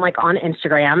phone, like on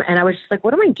Instagram, and I was just like,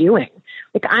 what am I doing?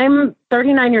 Like, I'm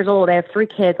 39 years old. I have 3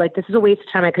 kids. Like, this is a waste of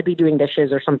time. I could be doing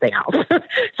dishes or something else.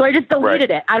 So I just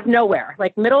deleted it out of nowhere,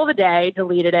 like middle of the day,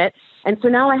 deleted it. And so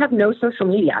now I have no social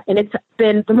media, and it's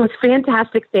been the most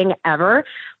fantastic thing ever.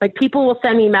 Like, people will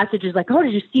send me messages like, oh,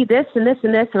 did you see this and this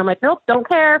and this? And I'm like, nope, don't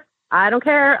care. I don't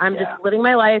care. I'm just living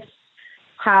my life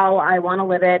how I want to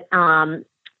live it. And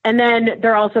then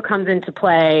there also comes into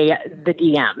play the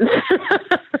DMs,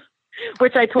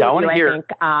 which I told you, I think.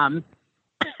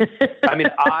 I mean,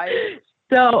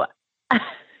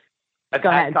 I've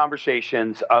had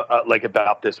conversations like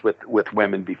about this with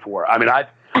women before. I mean, I've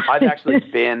actually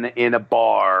been in a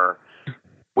bar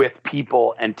with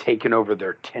people and taken over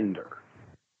their Tinder.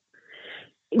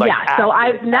 Like, so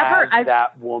I've never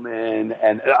that woman,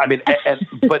 and I mean,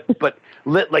 but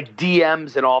like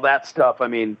DMs and all that stuff. I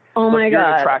mean, oh my God,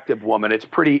 you're an attractive woman. It's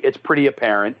pretty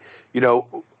apparent,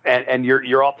 and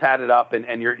you're all tatted up,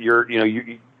 and you're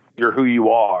who you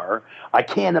are. I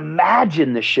can't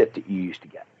imagine the shit that you used to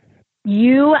get.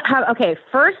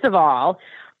 First of all,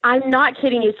 I'm not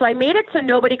kidding you. So I made it so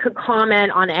nobody could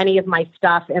comment on any of my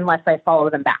stuff unless I follow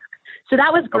them back. So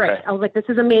that was great. Okay. I was like, this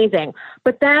is amazing.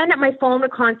 But then my phone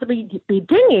would constantly be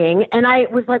dinging, and I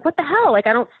was like, what the hell? Like,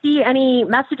 I don't see any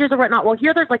messages or whatnot. Well,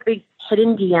 here there's like these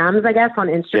hidden DMs, I guess, on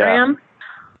Instagram. Yeah.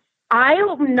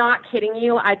 I'm not kidding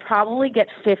you. I'd probably get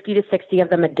 50 to 60 of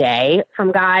them a day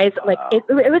from guys. Like, it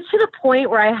was to the point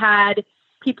where I had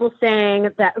people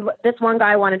saying that this one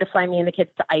guy wanted to fly me and the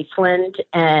kids to Iceland,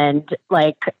 and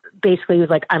like basically he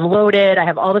was like, I'm loaded. I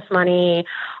have all this money.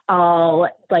 I'll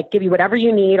like give you whatever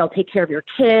you need. I'll take care of your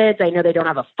kids. I know they don't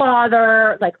have a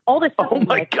father. Like all this stuff. Oh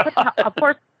my God. Of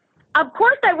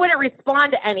course I wouldn't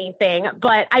respond to anything,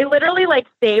 but I literally like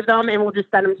save them and will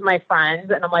just send them to my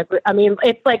friends. And I'm like, I mean,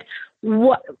 it's like,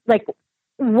 what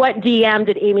DM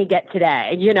did Amy get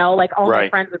today? Like all my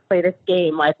friends would play this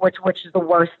game, like which is the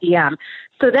worst DM.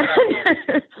 So then,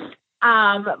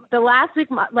 the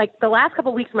last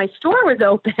couple of weeks, my store was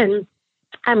open.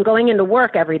 I'm going into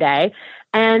work every day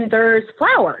and there's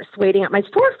flowers waiting at my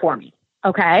store for me.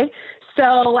 Okay.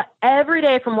 So every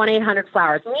day from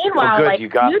 1-800-Flowers. Meanwhile,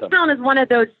 Newtown is one of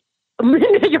those,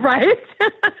 You're right.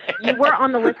 You were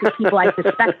on the list of people I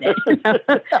suspected.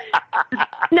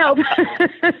 No.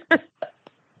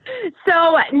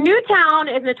 So Newtown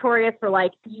is notorious for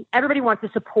like, everybody wants to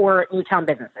support Newtown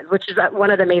businesses, which is one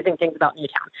of the amazing things about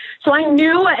Newtown. So I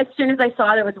knew as soon as I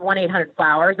saw there was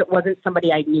 1-800-Flowers, it wasn't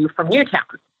somebody I knew from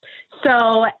Newtown.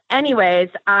 So anyways,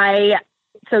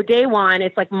 so day one,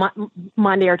 it's like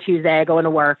Monday or Tuesday, I go into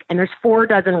work and there's 4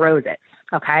 dozen roses.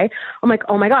 Okay. I'm like,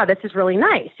 oh my God, this is really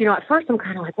nice. You know, at first I'm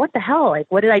kind of like, what the hell? Like,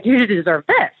 what did I do to deserve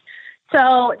this?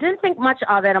 So didn't think much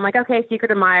of it. I'm like, okay,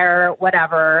 secret admirer,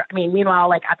 whatever. I mean, meanwhile,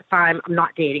 like at the time I'm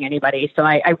not dating anybody. So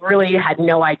I really had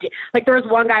no idea. Like there was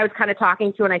one guy I was kind of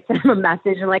talking to and I sent him a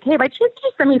message and like, hey, by chance, can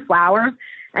you send me flowers?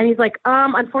 And he's like,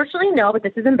 unfortunately, no, but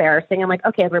this is embarrassing. I'm like,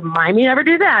 okay, remind me never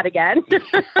do that again.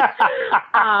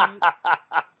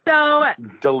 So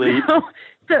delete.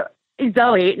 So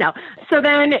Zoe, no. So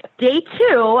then day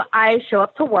 2, I show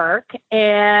up to work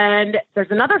and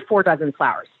there's another 4 dozen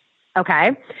flowers.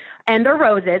 Okay. And they're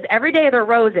roses. Every day they're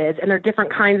roses and they're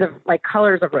different kinds of like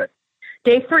colors of roses.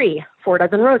 Day 3, 4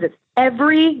 dozen roses.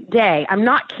 Every day. I'm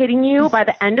not kidding you. By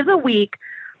the end of the week,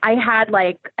 I had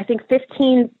like, I think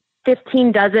 15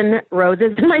 dozen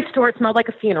roses in my store. It smelled like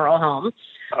a funeral home.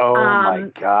 Oh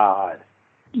my God.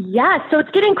 Yeah, so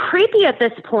it's getting creepy at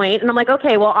this point. And I'm like,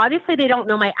 okay, well, obviously they don't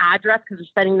know my address because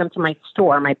they're sending them to my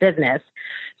store, my business.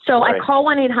 So right. I call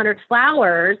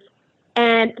 1-800-Flowers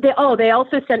and they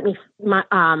also sent me my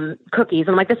cookies.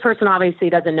 I'm like, this person obviously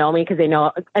doesn't know me because they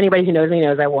know, anybody who knows me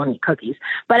knows I won't eat cookies.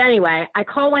 But anyway, I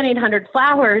call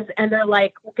 1-800-Flowers and they're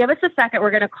like, well, give us a second.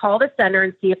 We're going to call the sender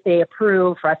and see if they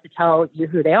approve for us to tell you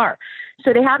who they are.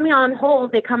 So they have me on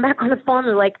hold. They come back on the phone.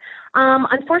 They're like,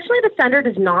 unfortunately, the sender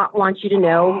does not want you to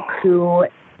know who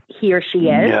he or she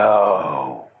is.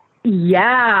 No.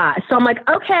 Yeah. So I'm like,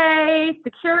 okay,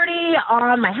 security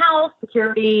on my house,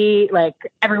 security, like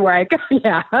everywhere I go.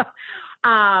 Yeah.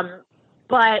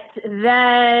 But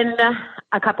then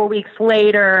a couple weeks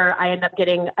later, I end up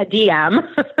getting a DM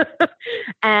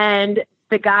and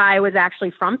the guy was actually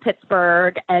from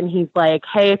Pittsburgh and he's like,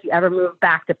 hey, if you ever move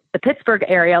back to the Pittsburgh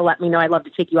area, let me know. I'd love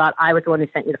to take you out. I was the one who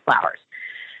sent you the flowers.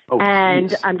 Oh, and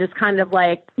geez. I'm just kind of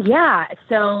like, yeah.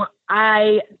 So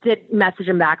I did message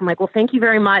him back. I'm like, well, thank you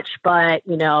very much. But,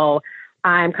 you know,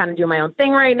 I'm kind of doing my own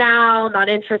thing right now, not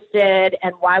interested.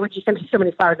 And why would you send me so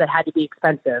many flowers that had to be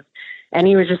expensive? And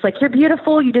he was just like, you're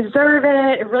beautiful. You deserve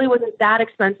it. It really wasn't that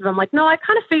expensive. I'm like, no, I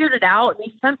kind of figured it out. And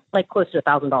he spent like close to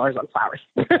 $1,000 on flowers.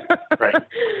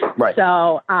 Right.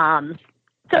 So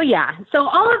yeah. So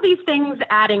all of these things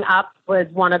adding up was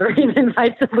one of the reasons I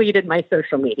deleted my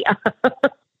social media.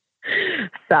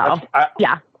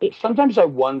 Yeah. Sometimes I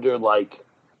wonder, like,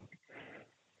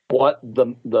 what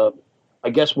the I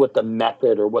guess what the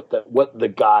method or what the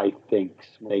guy thinks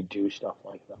when they do stuff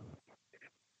like that.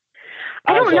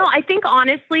 I don't know. I think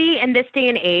honestly, in this day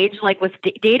and age, like with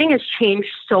dating has changed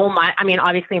so much. I mean,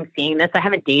 obviously I'm seeing this. I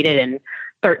haven't dated in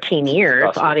 13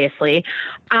 years, obviously.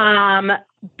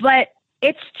 But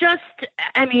it's just,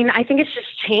 I mean, I think it's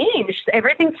just changed.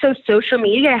 Everything's so social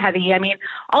media heavy. I mean,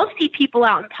 I'll see people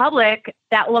out in public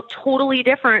that look totally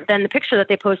different than the picture that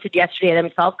they posted yesterday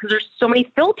themselves because there's so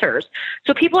many filters.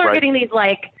 So people are getting these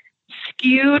like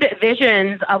skewed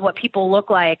visions of what people look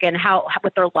like and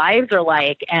what their lives are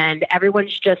like. And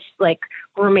everyone's just like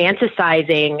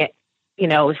romanticizing, you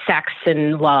know, sex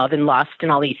and love and lust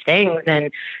and all these things.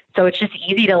 And so it's just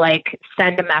easy to like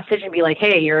send a message and be like,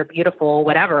 hey, you're beautiful,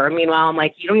 whatever. Meanwhile, I'm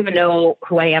like, you don't even know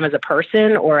who I am as a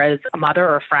person or as a mother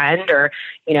or a friend, or,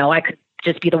 you know, I could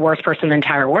just be the worst person in the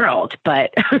entire world.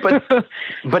 But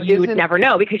you would never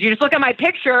know because you just look at my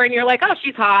picture and you're like, oh,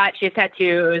 she's hot. She has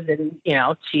tattoos and, you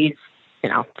know, she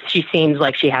seems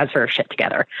like she has her shit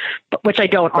together, which I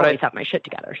don't always have my shit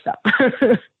together.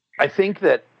 So I think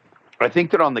that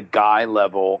on the guy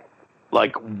level,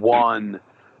 like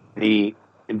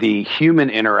the human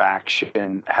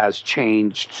interaction has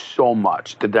changed so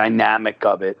much. The dynamic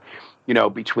of it, you know,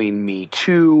 between Me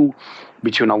Too,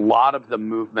 between a lot of the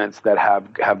movements that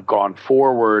have gone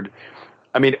forward.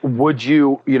 I mean, would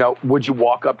you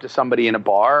walk up to somebody in a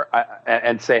bar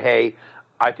and say, hey,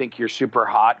 I think you're super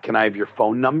hot. Can I have your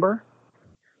phone number?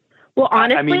 Well,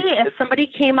 honestly, if somebody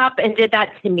came up and did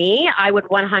that to me, I would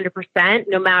 100%,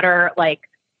 no matter like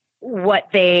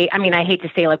I hate to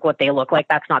say like what they look like.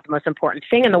 That's not the most important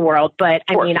thing in the world. But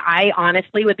I mean, I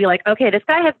honestly would be like, okay, this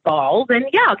guy has balls and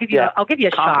yeah, I'll give you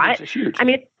a shot. I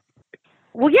mean,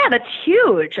 well, yeah, that's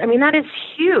huge. I mean, that is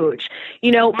huge.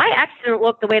 You know, my ex didn't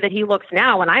look the way that he looks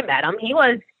now when I met him. He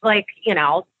was like, you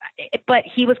know, but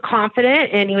he was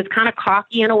confident and he was kind of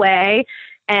cocky in a way.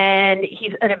 And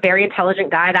he's a very intelligent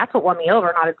guy. That's what won me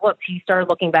over, not his looks. He started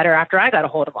looking better after I got a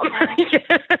hold of him.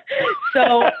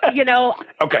 So,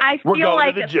 okay, I feel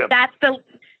like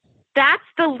that's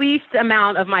the least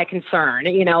amount of my concern.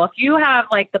 If you have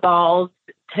like the balls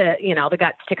to, the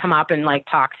guts to come up and like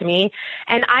talk to me,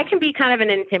 and I can be kind of an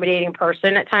intimidating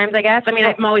person at times, I guess. I mean,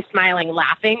 I'm always smiling,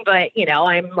 laughing, but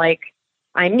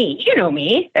I'm me. You know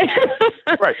me.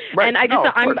 Right. And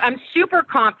I'm super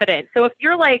confident. So if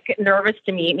you're like nervous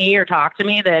to meet me or talk to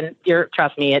me, then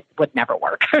trust me, it would never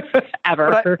work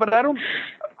ever. But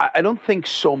I don't think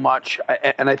so much.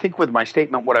 And I think with my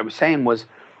statement, what I was saying was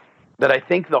that I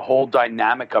think the whole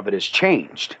dynamic of it has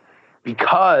changed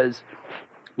because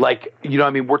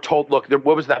we're told, look,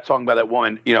 what was that song by that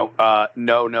woman? No,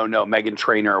 Meghan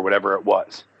Trainor or whatever it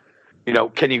was.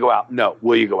 Can you go out? No.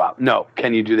 Will you go out? No.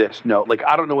 Can you do this? No.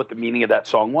 I don't know what the meaning of that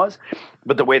song was,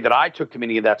 but the way that I took the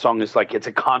meaning of that song is it's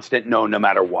a constant no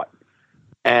matter what.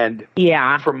 And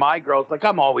for my girls,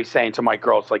 I'm always saying to my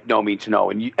girls, no means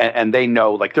no. And they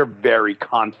know, they're very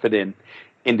confident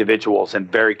individuals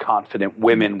and very confident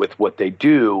women with what they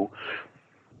do.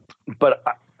 But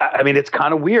I mean, it's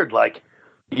kind of weird.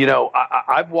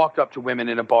 I've walked up to women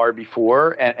in a bar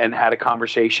before and had a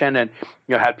conversation and,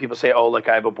 had people say, oh, I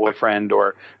have a boyfriend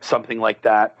or something like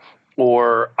that.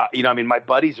 Or, my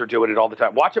buddies are doing it all the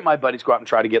time. Watching my buddies go out and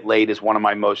try to get laid is one of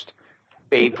my most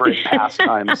favorite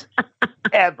pastimes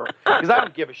ever. Because I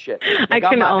don't give a shit. I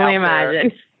can only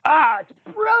imagine. It's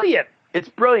brilliant. It's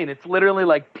brilliant. It's literally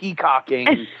like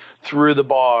peacocking through the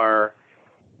bar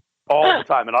all the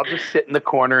time, and I'll just sit in the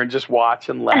corner and just watch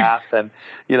and laugh, and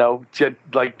just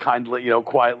kindly,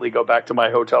 quietly go back to my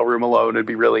hotel room alone and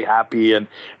be really happy and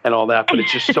all that. But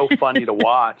it's just so funny to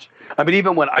watch. I mean,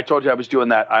 even when I told you I was doing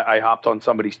that, I hopped on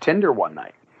somebody's Tinder one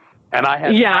night, and I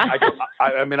had,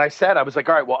 I said, I was like,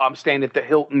 all right, well, I'm staying at the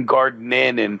Hilton Garden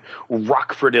Inn in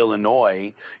Rockford,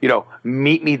 Illinois.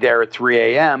 Meet me there at 3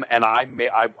 a.m. And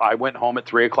I went home at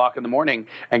 3 o'clock in the morning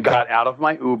and got out of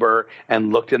my Uber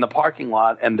and looked in the parking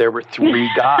lot, and there were 3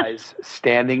 guys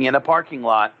standing in a parking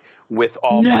lot with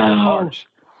all 5 cars.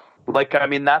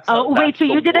 That's. Oh, wait! So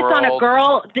you did this on a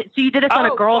girl? So you did this on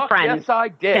a girlfriend? Yes, I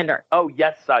did. Tinder. Oh,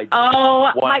 yes, I did.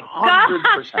 Oh, 100%. My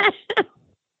God.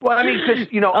 Well, I mean, because,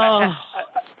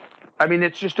 I mean,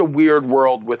 it's just a weird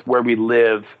world with where we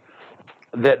live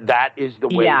that is the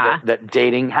way that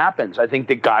dating happens. I think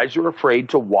that guys are afraid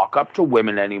to walk up to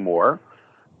women anymore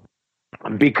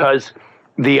because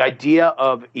the idea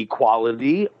of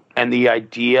equality and the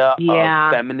idea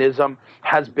of feminism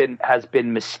has been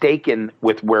mistaken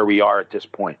with where we are at this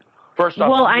point. First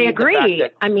off, I agree.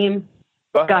 I mean,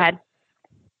 go ahead.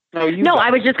 No,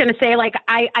 I was just going to say,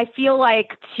 I feel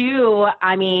like, too,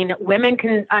 I mean, women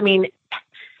could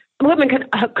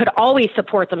always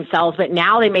support themselves, but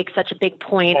now they make such a big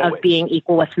point of being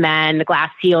equal with men, the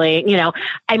glass ceiling,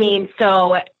 I mean,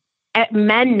 so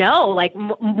men know,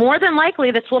 more than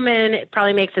likely this woman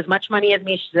probably makes as much money as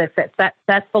me. She's as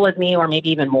successful as me, or maybe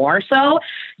even more so.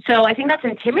 So I think that's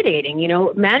intimidating,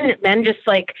 men just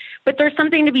but there's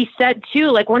something to be said,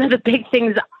 too. One of the big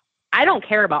things, I don't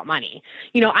care about money.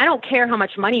 I don't care how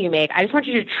much money you make. I just want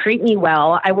you to treat me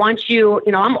well. I want you,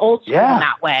 I'm old school in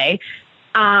that way.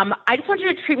 I just want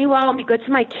you to treat me well and be good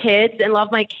to my kids and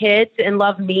love my kids and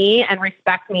love me and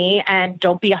respect me and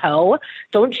don't be a hoe.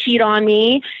 Don't cheat on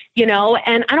me,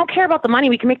 and I don't care about the money.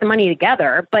 We can make the money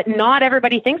together, but not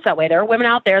everybody thinks that way. There are women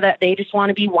out there that they just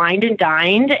want to be wined and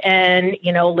dined and,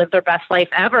 live their best life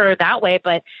ever that way.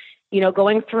 But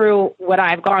going through what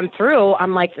I've gone through,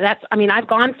 I'm like, I've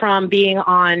gone from being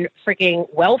on freaking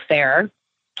welfare.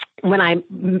 When I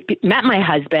met my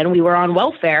husband, we were on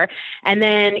welfare, and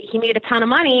then he made a ton of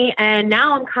money. And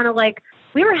now I'm kind of like,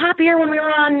 we were happier when we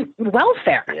were on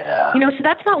welfare. Yeah. So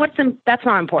that's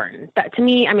not important. That, to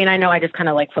me, I mean, I know I just kind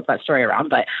of flip that story around,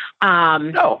 but,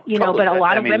 totally. But a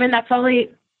lot of women, that's all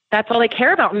they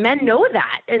care about. Men know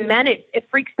that, and men, it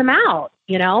freaks them out,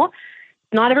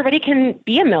 Not everybody can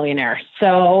be a millionaire.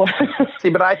 So see,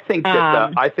 but I think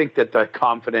that the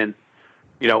confident,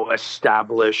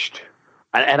 established,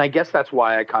 and I guess that's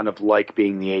why I kind of like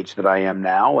being the age that I am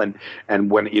now, and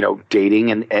when dating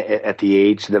and at the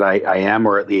age that I am,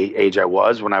 or at the age I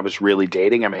was when I was really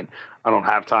dating. I mean, I don't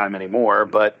have time anymore,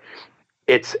 but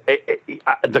it's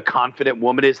the confident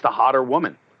woman is the hotter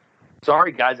woman.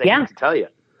 Sorry, guys, I hate to tell you.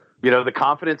 The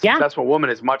confident, successful woman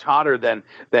is much hotter than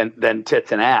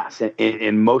tits and ass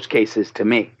in most cases to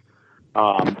me.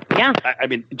 I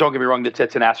mean, don't get me wrong, the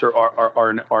tits and ass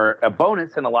are a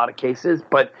bonus in a lot of cases,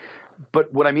 but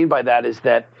what I mean by that is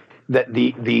that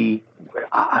the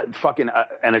fucking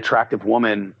an attractive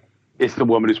woman is the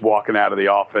woman who's walking out of the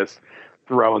office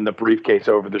throwing the briefcase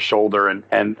over the shoulder and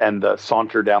the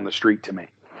saunter down the street to me.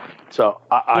 So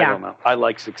I don't know. I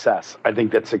like success. I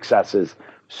think that success is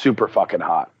super fucking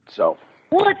hot. So.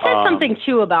 Well, it says something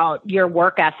too about your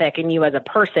work ethic and you as a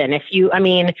person. If you, I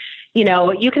mean, you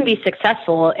know, you can be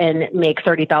successful and make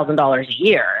 $30,000 a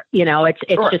year. You know, it's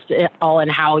Sure. just all in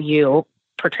how you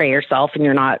portray yourself, and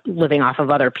you're not living off of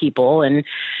other people. And,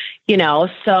 you know,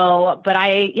 so, but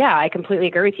I completely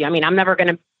agree with you. I mean, I'm never going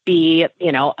to be,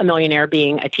 you know, a millionaire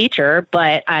being a teacher,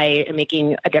 but I am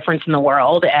making a difference in the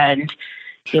world and,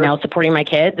 Sure. you know, supporting my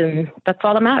kids, and that's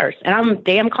all that matters. And I'm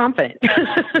damn confident.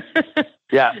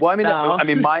 Yeah. Well, I mean,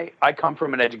 So. I come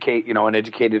from an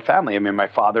educated family. I mean, my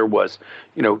father was,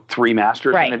 you know, 3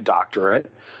 masters Right. and a doctorate,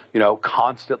 you know,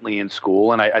 constantly in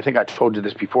school. And I think I told you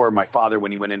this before. My father,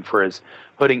 when he went in for his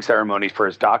hooding ceremonies for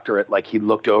his doctorate, like he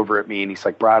looked over at me and he's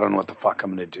like, "Bro, I don't know what the fuck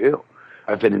I'm going to do.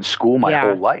 I've been in school my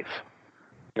whole life.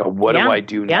 You know, what do I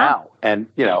do now?" And,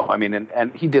 you know, I mean,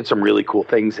 and he did some really cool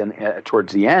things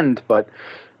towards the end, but,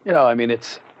 you know, I mean, I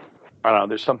don't know,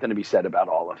 there's something to be said about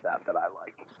all of that I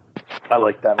like. I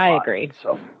like that a lot. I agree.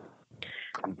 So,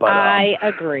 but I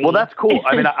agree. well, that's cool.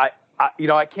 I mean,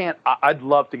 I'd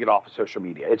love to get off of social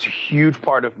media. It's a huge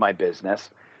part of my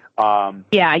business.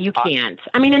 Yeah, you can't.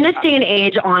 I mean, in this day and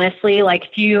age, honestly, like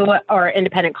if you are an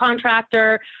independent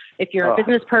contractor, if you're a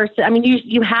business person, I mean,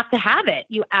 you have to have it.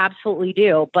 You absolutely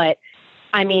do. But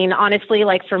I mean, honestly,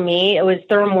 like for me,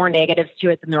 there were more negatives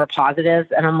to it than there were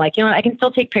positives. And I'm like, you know what, I can still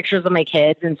take pictures of my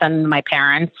kids and send them to my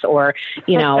parents or,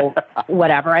 you know,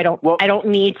 whatever. I don't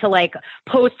need to like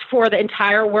post for the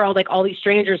entire world, like all these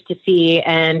strangers to see.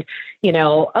 And, you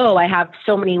know, oh, I have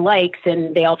so many likes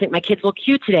and they all think my kids look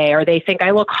cute today, or they think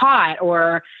I look hot,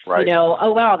 or, Right. you know,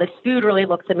 oh, wow, this food really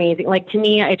looks amazing. Like to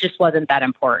me, it just wasn't that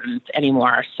important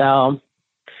anymore. So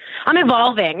I'm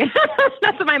evolving.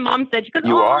 That's what my mom said. She goes,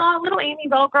 You are? "Oh, little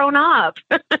Amy's all grown up."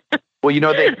 Well, you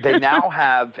know, they now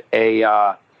have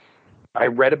I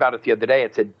read about it the other day.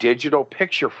 It's a digital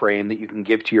picture frame that you can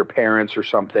give to your parents or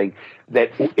something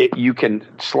that you can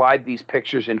slide these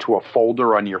pictures into a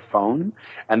folder on your phone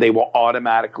and they will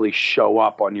automatically show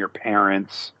up on your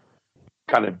parents'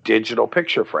 kind of digital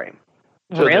picture frame.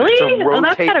 So Really? Oh,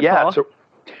 that's kinda cool.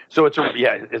 So it's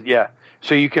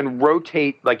So you can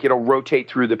rotate, like it'll rotate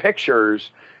through the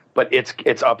pictures, but it's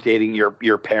updating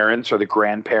your parents or the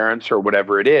grandparents or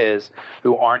whatever it is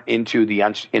who aren't into the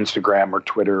Instagram or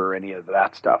Twitter or any of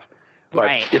that stuff. But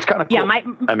Right. it's kind of cool.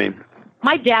 Yeah,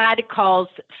 my dad calls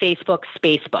Facebook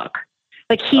Spacebook.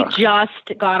 Like he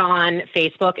just got on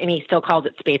Facebook and he still calls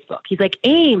it Spacebook. He's like,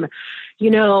 "Aim, you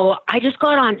know, I just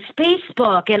got on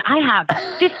Facebook and I have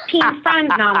 15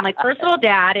 friends now." I'm like, first of all,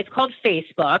 Dad, it's called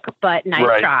Facebook, but nice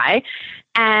Right. try.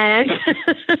 And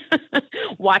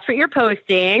watch what you're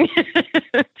posting.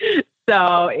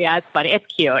 So yeah, it's funny. It's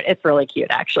cute. It's really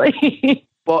cute, actually.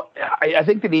 Well, I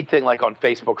think the neat thing, like on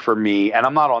Facebook for me, and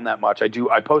I'm not on that much. I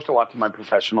post a lot to my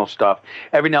professional stuff.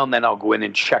 Every now and then I'll go in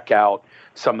and check out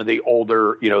some of the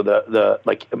older, you know, the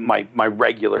like my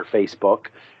regular Facebook.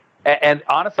 And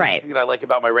honestly, Right. the thing that I like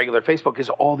about my regular Facebook is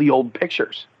all the old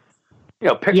pictures. You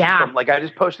know, pictures from, like I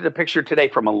just posted a picture today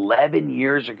from 11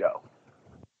 years ago.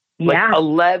 Like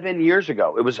 11 years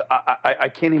ago. It was, I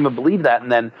can't even believe that.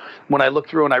 And then when I look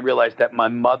through and I realized that my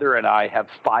mother and I have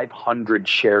 500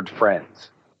 shared friends.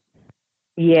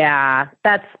 Yeah,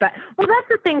 that's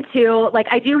the thing too. Like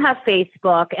I do have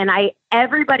Facebook, and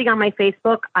everybody on my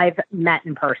Facebook I've met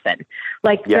in person.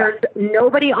 Like there's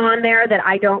nobody on there that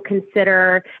I don't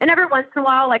consider. And every once in a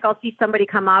while, like I'll see somebody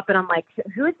come up and I'm like,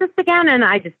 "Who is this again?" And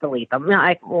I just delete them.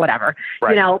 Whatever,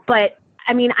 Right. you know, but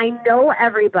I mean, I know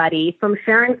everybody from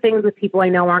sharing things with people I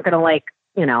know aren't going to like,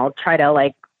 you know, try to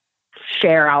like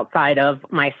share outside of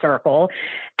my circle.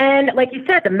 And like you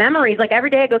said, the memories, like every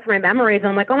day I go through my memories,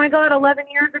 I'm like, oh my God, 11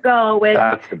 years ago when,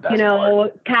 That's the best you know,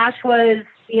 part. Cash was,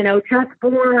 you know, just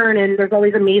born and there's all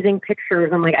these amazing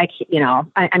pictures. I'm like,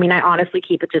 I mean, I honestly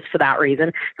keep it just for that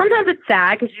reason. Sometimes it's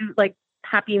sad because you like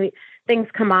happy things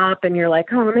come up and you're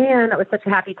like, oh man, that was such a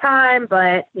happy time.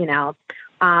 But, you know,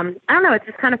 I don't know. It's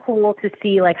just kind of cool to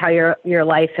see like how your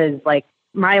life is like,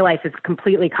 my life has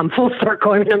completely come full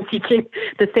circle. I mean, I'm teaching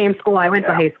the same school I went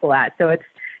to high school at. So it's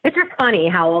just funny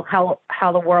how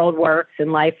the world works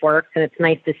and life works. And it's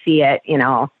nice to see it, you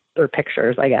know, through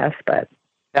pictures, I guess. But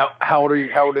Now, how old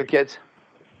are the kids?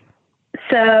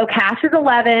 so Cash is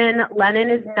 11, Lennon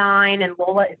is 9, and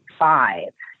Lola is 5.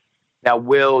 Now,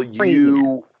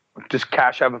 does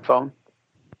Cash have a phone?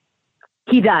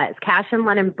 He does. Cash and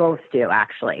Lennon both do,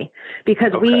 actually,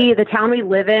 because Okay. the town we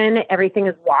live in, everything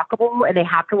is walkable, and they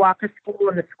have to walk to school.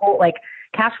 And the school, like,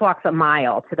 Cash walks a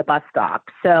mile to the bus stop.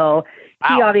 So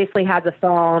he obviously has a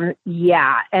phone.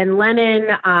 Yeah. And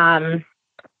Lennon,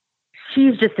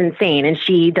 she's just insane, and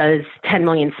she does 10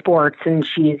 million sports, and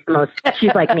she's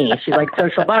like me. She's like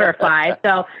social butterfly.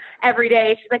 So every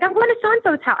day she's like, I'm going to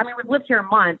so-and-so's house. I mean, we've lived here a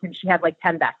month, and she had like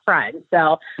 10 best friends.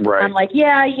 So I'm like,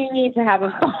 yeah, you need to have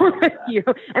a phone with you.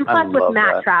 And plus with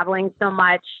Matt traveling so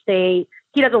much,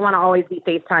 he doesn't want to always be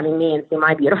FaceTiming me and see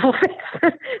my beautiful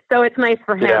face. So it's nice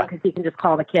for him because he can just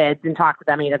call the kids and talk to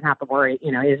them. And he doesn't have to worry,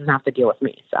 he doesn't have to deal with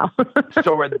me. So,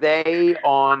 So are they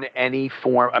on any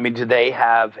form? I mean, do they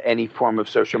have any form of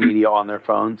social media on their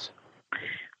phones?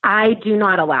 I do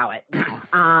not allow it.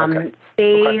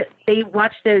 They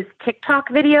watch those TikTok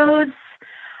videos,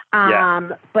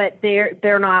 but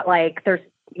they're not like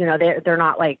they're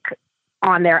not like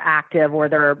on their active or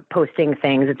they're posting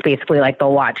things. It's basically like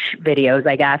they'll watch videos,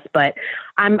 I guess. But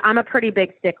I'm a pretty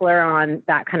big stickler on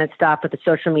that kind of stuff with the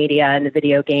social media and the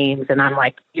video games. And I'm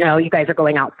like, you guys are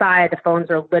going outside. The phones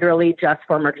are literally just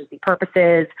for emergency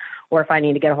purposes, or if I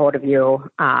need to get a hold of you.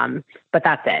 But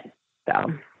that's it.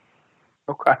 So.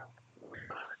 Okay.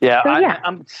 Yeah,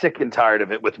 I'm sick and tired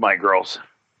of it with my girls.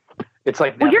 It's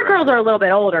like, well, your girls are a little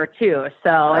bit older too,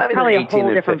 so it's probably a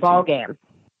whole different ball game.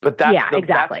 But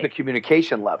that's the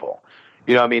communication level.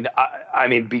 I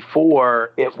mean,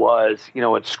 before it was,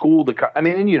 at school, and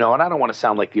I don't want to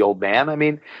sound like the old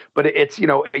man. But it's,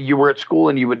 you were at school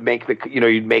and you would make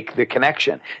you'd make the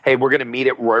connection. Hey, we're going to meet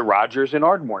at Roy Rogers in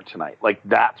Ardmore tonight. Like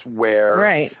that's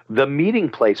where the meeting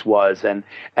place was. And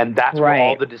that's where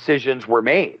all the decisions were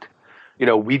made.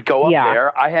 We'd go up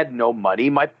there. I had no money.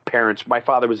 My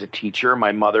father was a teacher.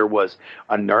 My mother was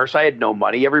a nurse. I had no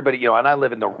money. Everybody, and I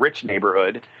live in the rich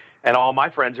neighborhood, and all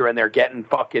my friends are in there getting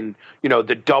fucking,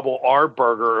 the double R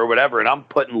burger or whatever. And I'm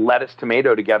putting lettuce,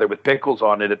 tomato together with pickles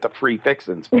on it at the free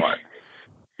fixins bar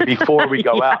before we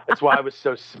go out. That's why I was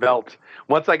so svelte.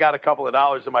 Once I got a couple of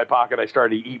dollars in my pocket, I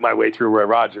started to eat my way through Roy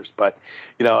Rogers. But,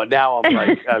 now I'm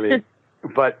like,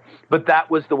 but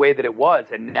that was the way that it was.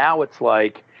 And now it's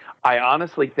like, I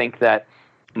honestly think that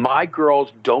my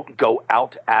girls don't go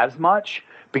out as much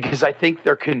because I think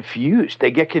they're confused. They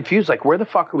get confused. Like, where the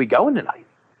fuck are we going tonight?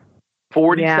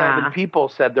 47 people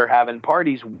said they're having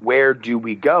parties. Where do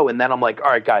we go? And then I'm like,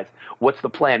 all right, guys, what's the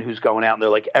plan? Who's going out? And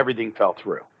they're like, everything fell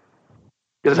through.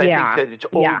 Because I think that it's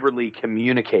overly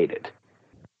communicated.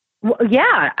 Well,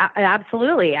 yeah,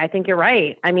 absolutely. I think you're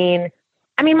right. I mean,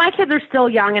 my kids are still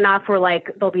young enough where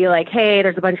they'll be like, hey,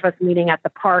 there's a bunch of us meeting at the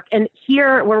park. And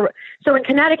here so in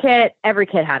Connecticut, every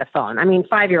kid had a phone.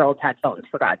 5-year-olds had phones,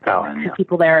 for God's sake.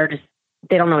 People there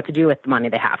they don't know what to do with the money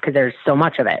they have because there's so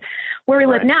much of it. Where we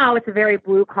live now, it's a very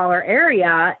blue collar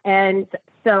area. And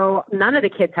so none of the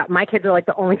kids my kids are like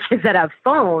the only kids that have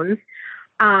phones.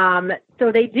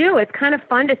 So they do. It's kind of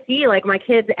fun to see my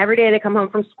kids every day they come home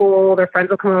from school, their friends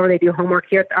will come over, they do homework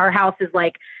here. Our house is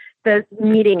like the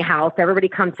meeting house. Everybody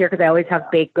comes here because I always have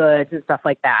baked goods and stuff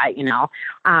like that,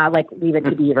 like Leave It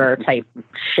to Beaver type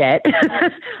shit.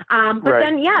 But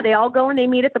then, they all go and they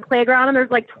meet at the playground, and there's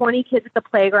 20 kids at the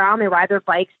playground. They ride their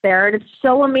bikes there, and it's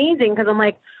so amazing because I'm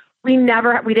like, we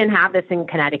didn't have this in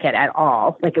Connecticut at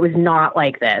all. It was not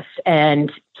like this.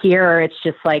 And here it's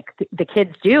just the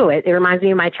kids do it. It reminds me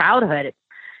of my childhood.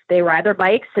 They ride their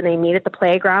bikes and they meet at the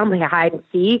playground. They hide and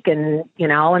seek, and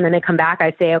and then they come back.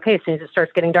 I say, okay, as soon as it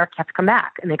starts getting dark, you have to come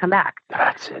back, and they come back.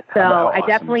 That's it. So I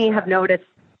definitely have noticed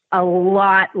a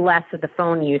lot less of the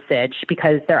phone usage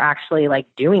because they're actually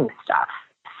doing stuff.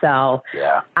 So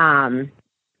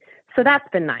so that's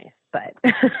been nice. But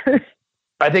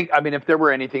I think, if there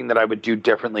were anything that I would do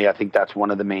differently, I think that's one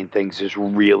of the main things is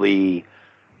really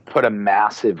put a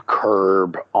massive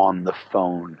curb on the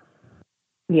phone.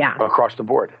 Yeah. Across the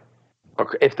board.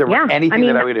 If there were anything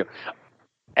that I would do.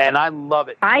 And I love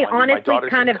it. I honestly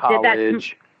kind of did that.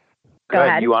 Go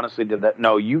ahead. You honestly did that.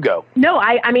 No, you go. No,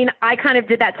 I kind of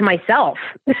did that to myself.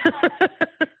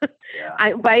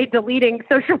 By deleting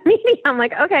social media, I'm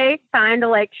like, okay, time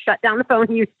to shut down the phone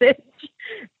usage.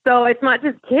 So it's not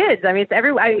just kids. It's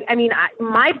everywhere.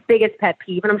 My biggest pet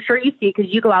peeve, and I'm sure you see because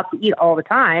you go out to eat all the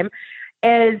time,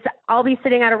 is I'll be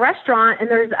sitting at a restaurant and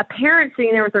there's a parent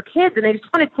sitting there with their kids and they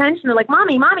just want attention. They're like,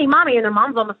 mommy, mommy, mommy. And their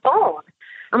mom's on the phone.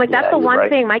 I'm like, that's the one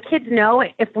thing my kids know.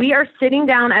 If we are sitting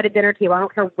down at a dinner table, I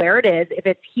don't care where it is, if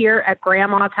it's here at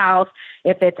grandma's house,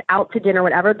 if it's out to dinner,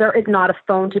 whatever, there is not a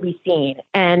phone to be seen.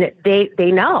 And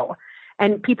they know.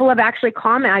 And people have actually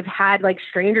commented. I've had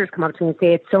strangers come up to me and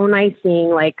say, it's so nice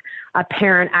seeing a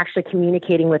parent actually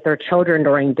communicating with their children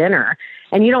during dinner.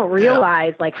 And you don't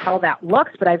realize how that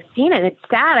looks, but I've seen it and it's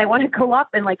sad. I want to go up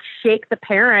and shake the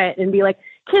parent and be like,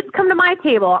 kids come to my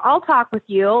table. I'll talk with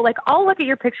you. Like, I'll look at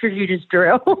your pictures you just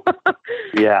drew.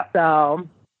 Yeah. So.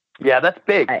 Yeah, that's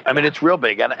big. I mean, it's real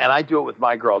big. And I do it with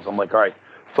my girls. I'm like, all right,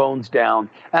 phones down.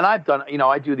 And I've done,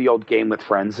 I do the old game with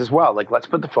friends as well. Like, let's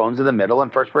put the phones in the middle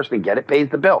and first person to get it pays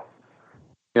the bill.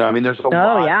 I mean, there's a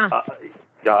lot. Yeah.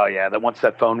 Oh, yeah. That once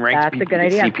that phone rings, That's a good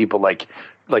idea. see people like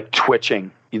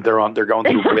twitching. They're going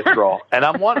through withdrawal. And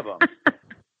I'm one of them.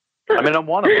 I'm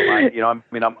one of them.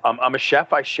 I'm a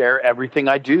chef. I share everything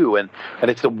I do. And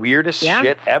it's the weirdest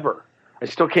shit ever. I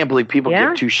still can't believe people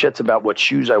give two shits about what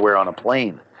shoes I wear on a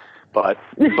plane. But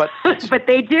but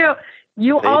they do.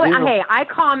 Hey, I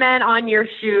comment on your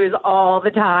shoes all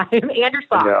the time and your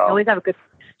socks. You always have a good,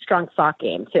 strong sock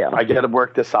game too. I got to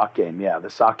work the sock game. Yeah, the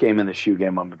sock game and the shoe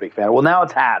game. I'm a big fan. Well, now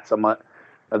it's hats.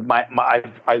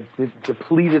 I've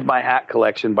depleted my hat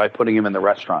collection by putting them in the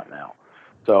restaurant now.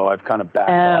 So I've kind of backed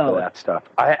off of that stuff.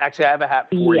 I have a hat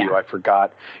for you. I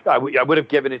forgot. I would have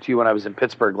given it to you when I was in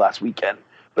Pittsburgh last weekend,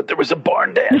 but there was a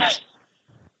barn dance.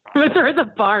 There was a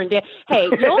barn dance. Hey,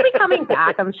 you'll be coming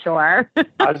back, I'm sure.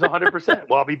 I was 100%.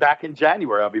 Well, I'll be back in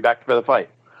January. I'll be back for the fight.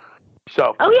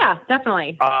 So. Oh yeah,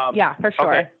 definitely. Yeah, for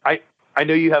sure. Okay. I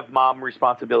know you have mom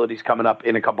responsibilities coming up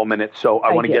in a couple minutes, so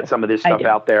I want to get some of this stuff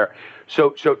out there. So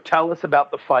tell us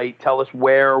about the fight. Tell us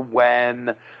where,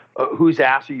 when, whose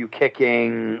ass are you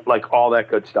kicking, like all that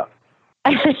good stuff.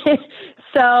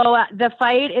 So the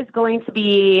fight is going to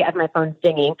be, as my phone's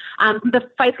dinging,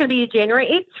 the fight's going to be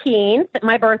January 18th,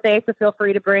 my birthday, so feel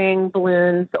free to bring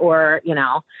balloons or,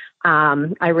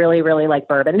 I really, really like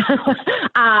bourbon.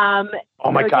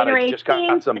 Oh my God, I just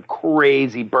got some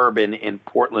crazy bourbon in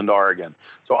Portland, Oregon.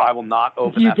 So I will not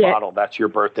open that bottle. That's your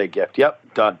birthday gift.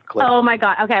 Yep, done. Click. Oh my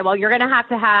God. Okay, well, you're going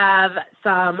to have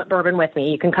some bourbon with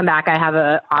me. You can come back. I have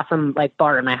an awesome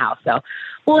bar in my house. So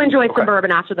we'll enjoy some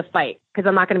bourbon after the fight because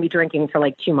I'm not going to be drinking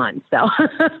for 2 months. So,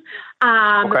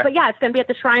 but yeah, it's going to be at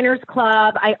the Shriners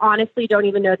Club. I honestly don't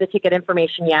even know the ticket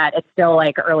information yet. It's still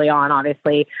early on,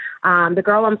 obviously. The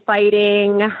girl I'm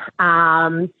fighting,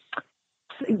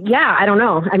 yeah, I don't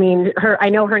know. I mean, I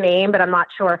know her name, but I'm not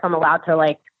sure if I'm allowed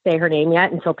to say her name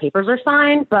yet until papers are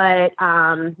signed. But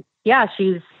yeah,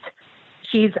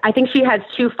 I think she has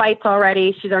 2 fights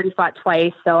already. She's already fought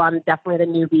twice, so I'm definitely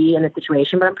the newbie in the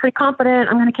situation. But I'm pretty confident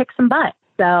I'm going to kick some butt.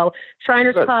 So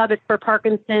Shriners Club, it's for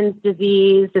Parkinson's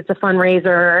disease. It's a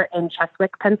fundraiser in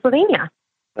Cheswick, Pennsylvania.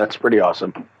 That's pretty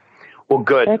awesome. Well,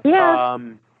 good. Yeah.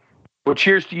 Well,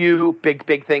 cheers to you.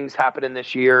 Big things happening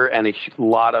this year, and a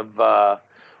lot of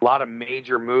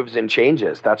major moves and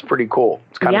changes. That's pretty cool.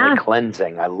 It's kind of like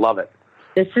cleansing. I love it.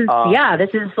 This is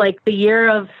the year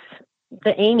of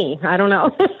the Amy. I don't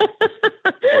know.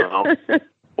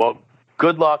 Well,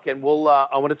 good luck, and we'll.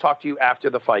 I want to talk to you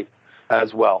after the fight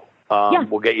as well.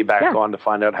 We'll get you back on to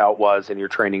find out how it was and your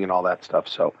training and all that stuff.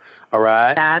 So, all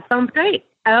right. That sounds great.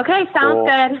 Okay, sounds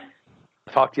good.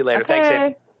 Talk to you later. Okay. Thanks,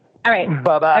 Amy. All right.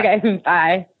 Bye-bye. Okay,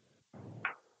 bye.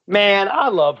 Man, I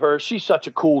love her. She's such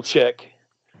a cool chick.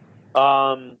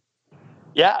 Yeah,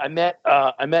 I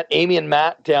met Amy and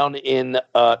Matt down in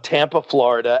Tampa,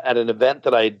 Florida at an event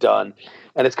that I had done.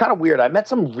 And it's kind of weird. I met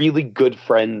some really good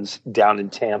friends down in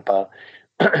Tampa.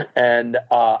 And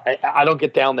I don't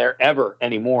get down there ever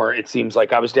anymore. It seems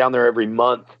like I was down there every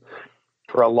month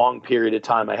for a long period of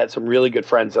time. I had some really good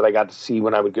friends that I got to see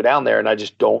when I would go down there. And I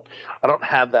don't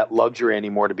have that luxury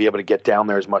anymore to be able to get down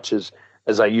there as much as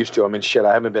I used to. I mean, shit,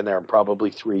 I haven't been there in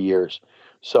probably 3 years.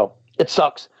 So it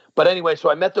sucks. But anyway, so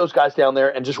I met those guys down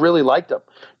there and just really liked them,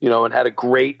 and had a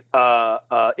great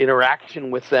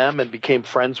interaction with them and became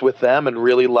friends with them and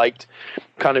really liked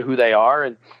kind of who they are.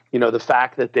 And, the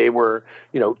fact that they were,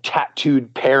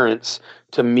 tattooed parents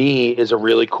to me is a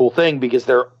really cool thing because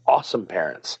they're awesome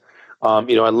parents. I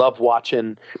love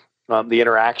watching the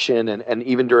interaction and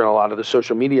even during a lot of the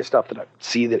social media stuff that I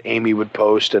see that Amy would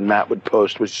post and Matt would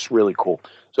post was just really cool.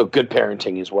 So good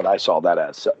parenting is what I saw that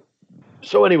as.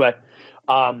 So anyway,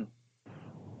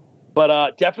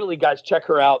 but definitely guys, check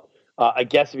her out. I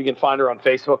guess if you can find her on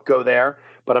Facebook, go there.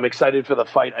 But I'm excited for the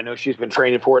fight. I know she's been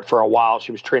training for it for a while.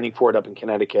 She was training for it up in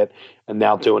Connecticut and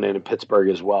now doing it in Pittsburgh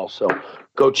as well. So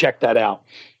go check that out.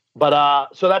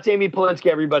 But so that's Amy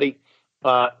Polinsky, everybody.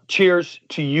 Cheers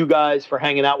to you guys for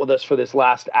hanging out with us for this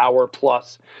last hour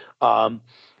plus.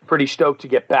 Pretty stoked to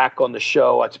get back on the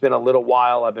show. It's been a little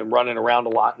while. I've been running around a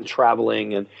lot and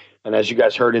traveling and as you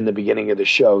guys heard in the beginning of the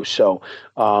show. So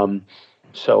I'm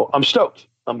stoked.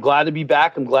 I'm glad to be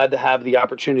back. I'm glad to have the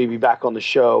opportunity to be back on the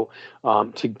show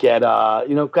to get, let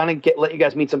you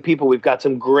guys meet some people. We've got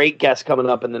some great guests coming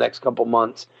up in the next couple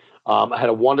months. I had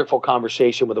a wonderful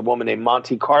conversation with a woman named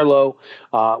Monte Carlo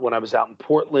when I was out in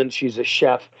Portland. She's a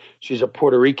chef. She's a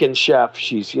Puerto Rican chef.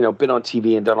 She's, been on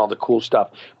TV and done all the cool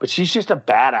stuff. But she's just a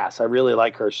badass. I really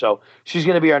like her. So she's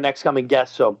going to be our next coming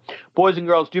guest. So boys and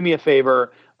girls, do me a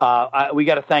favor. We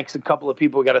got to thank a couple of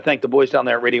people. We got to thank the boys down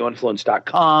there at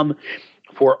radioinfluence.com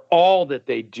for all that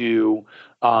they do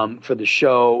for the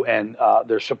show and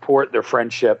their support, their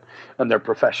friendship, and their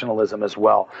professionalism as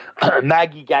well.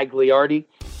 Maggie Gagliardi,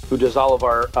 who does all of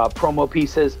our promo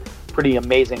pieces, pretty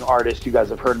amazing artist. You guys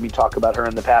have heard me talk about her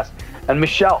in the past. And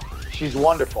Michelle, she's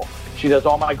wonderful. She does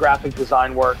all my graphic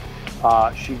design work.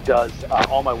 She does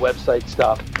all my website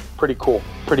stuff. Pretty cool.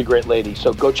 Pretty great lady.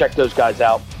 So go check those guys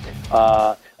out.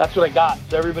 That's what I got.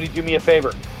 So everybody do me a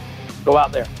favor. Go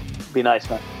out there. Be nice,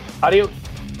 man. Adios.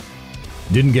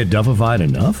 Didn't get Duffified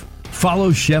enough?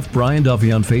 Follow Chef Brian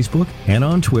Duffy on Facebook and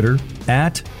on Twitter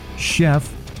at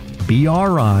Chef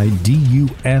BRIDUFF.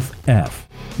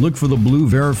 Look for the blue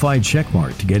verified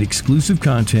checkmark to get exclusive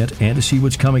content and to see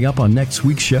what's coming up on next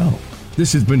week's show.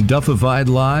 This has been Duffified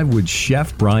Live with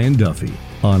Chef Brian Duffy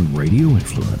on Radio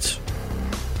Influence.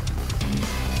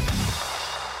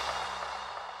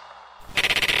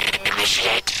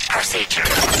 Initiate procedure.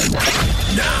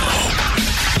 Now,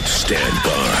 stand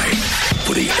by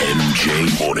for the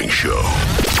MJ Morning Show.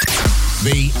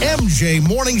 The MJ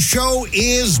Morning Show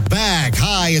is back.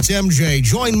 Hi, it's MJ.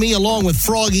 Join me along with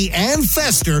Froggy and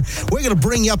Fester. We're going to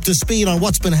bring you up to speed on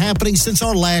what's been happening since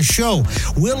our last show.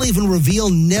 We'll even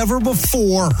reveal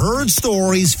never-before-heard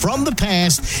stories from the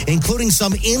past, including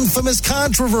some infamous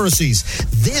controversies.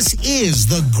 This is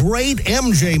the great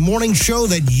MJ Morning Show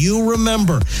that you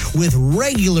remember. With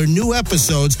regular new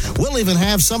episodes, we'll even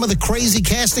have some of the crazy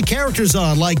cast of characters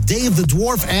on, like Dave the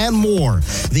Dwarf and more.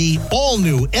 The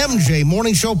all-new MJ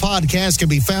Morning Show podcast can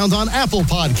be found on Apple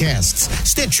Podcasts,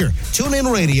 Stitcher, TuneIn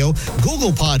Radio,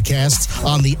 Google Podcasts,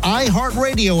 on the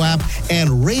iHeartRadio app, and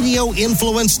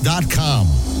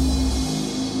RadioInfluence.com.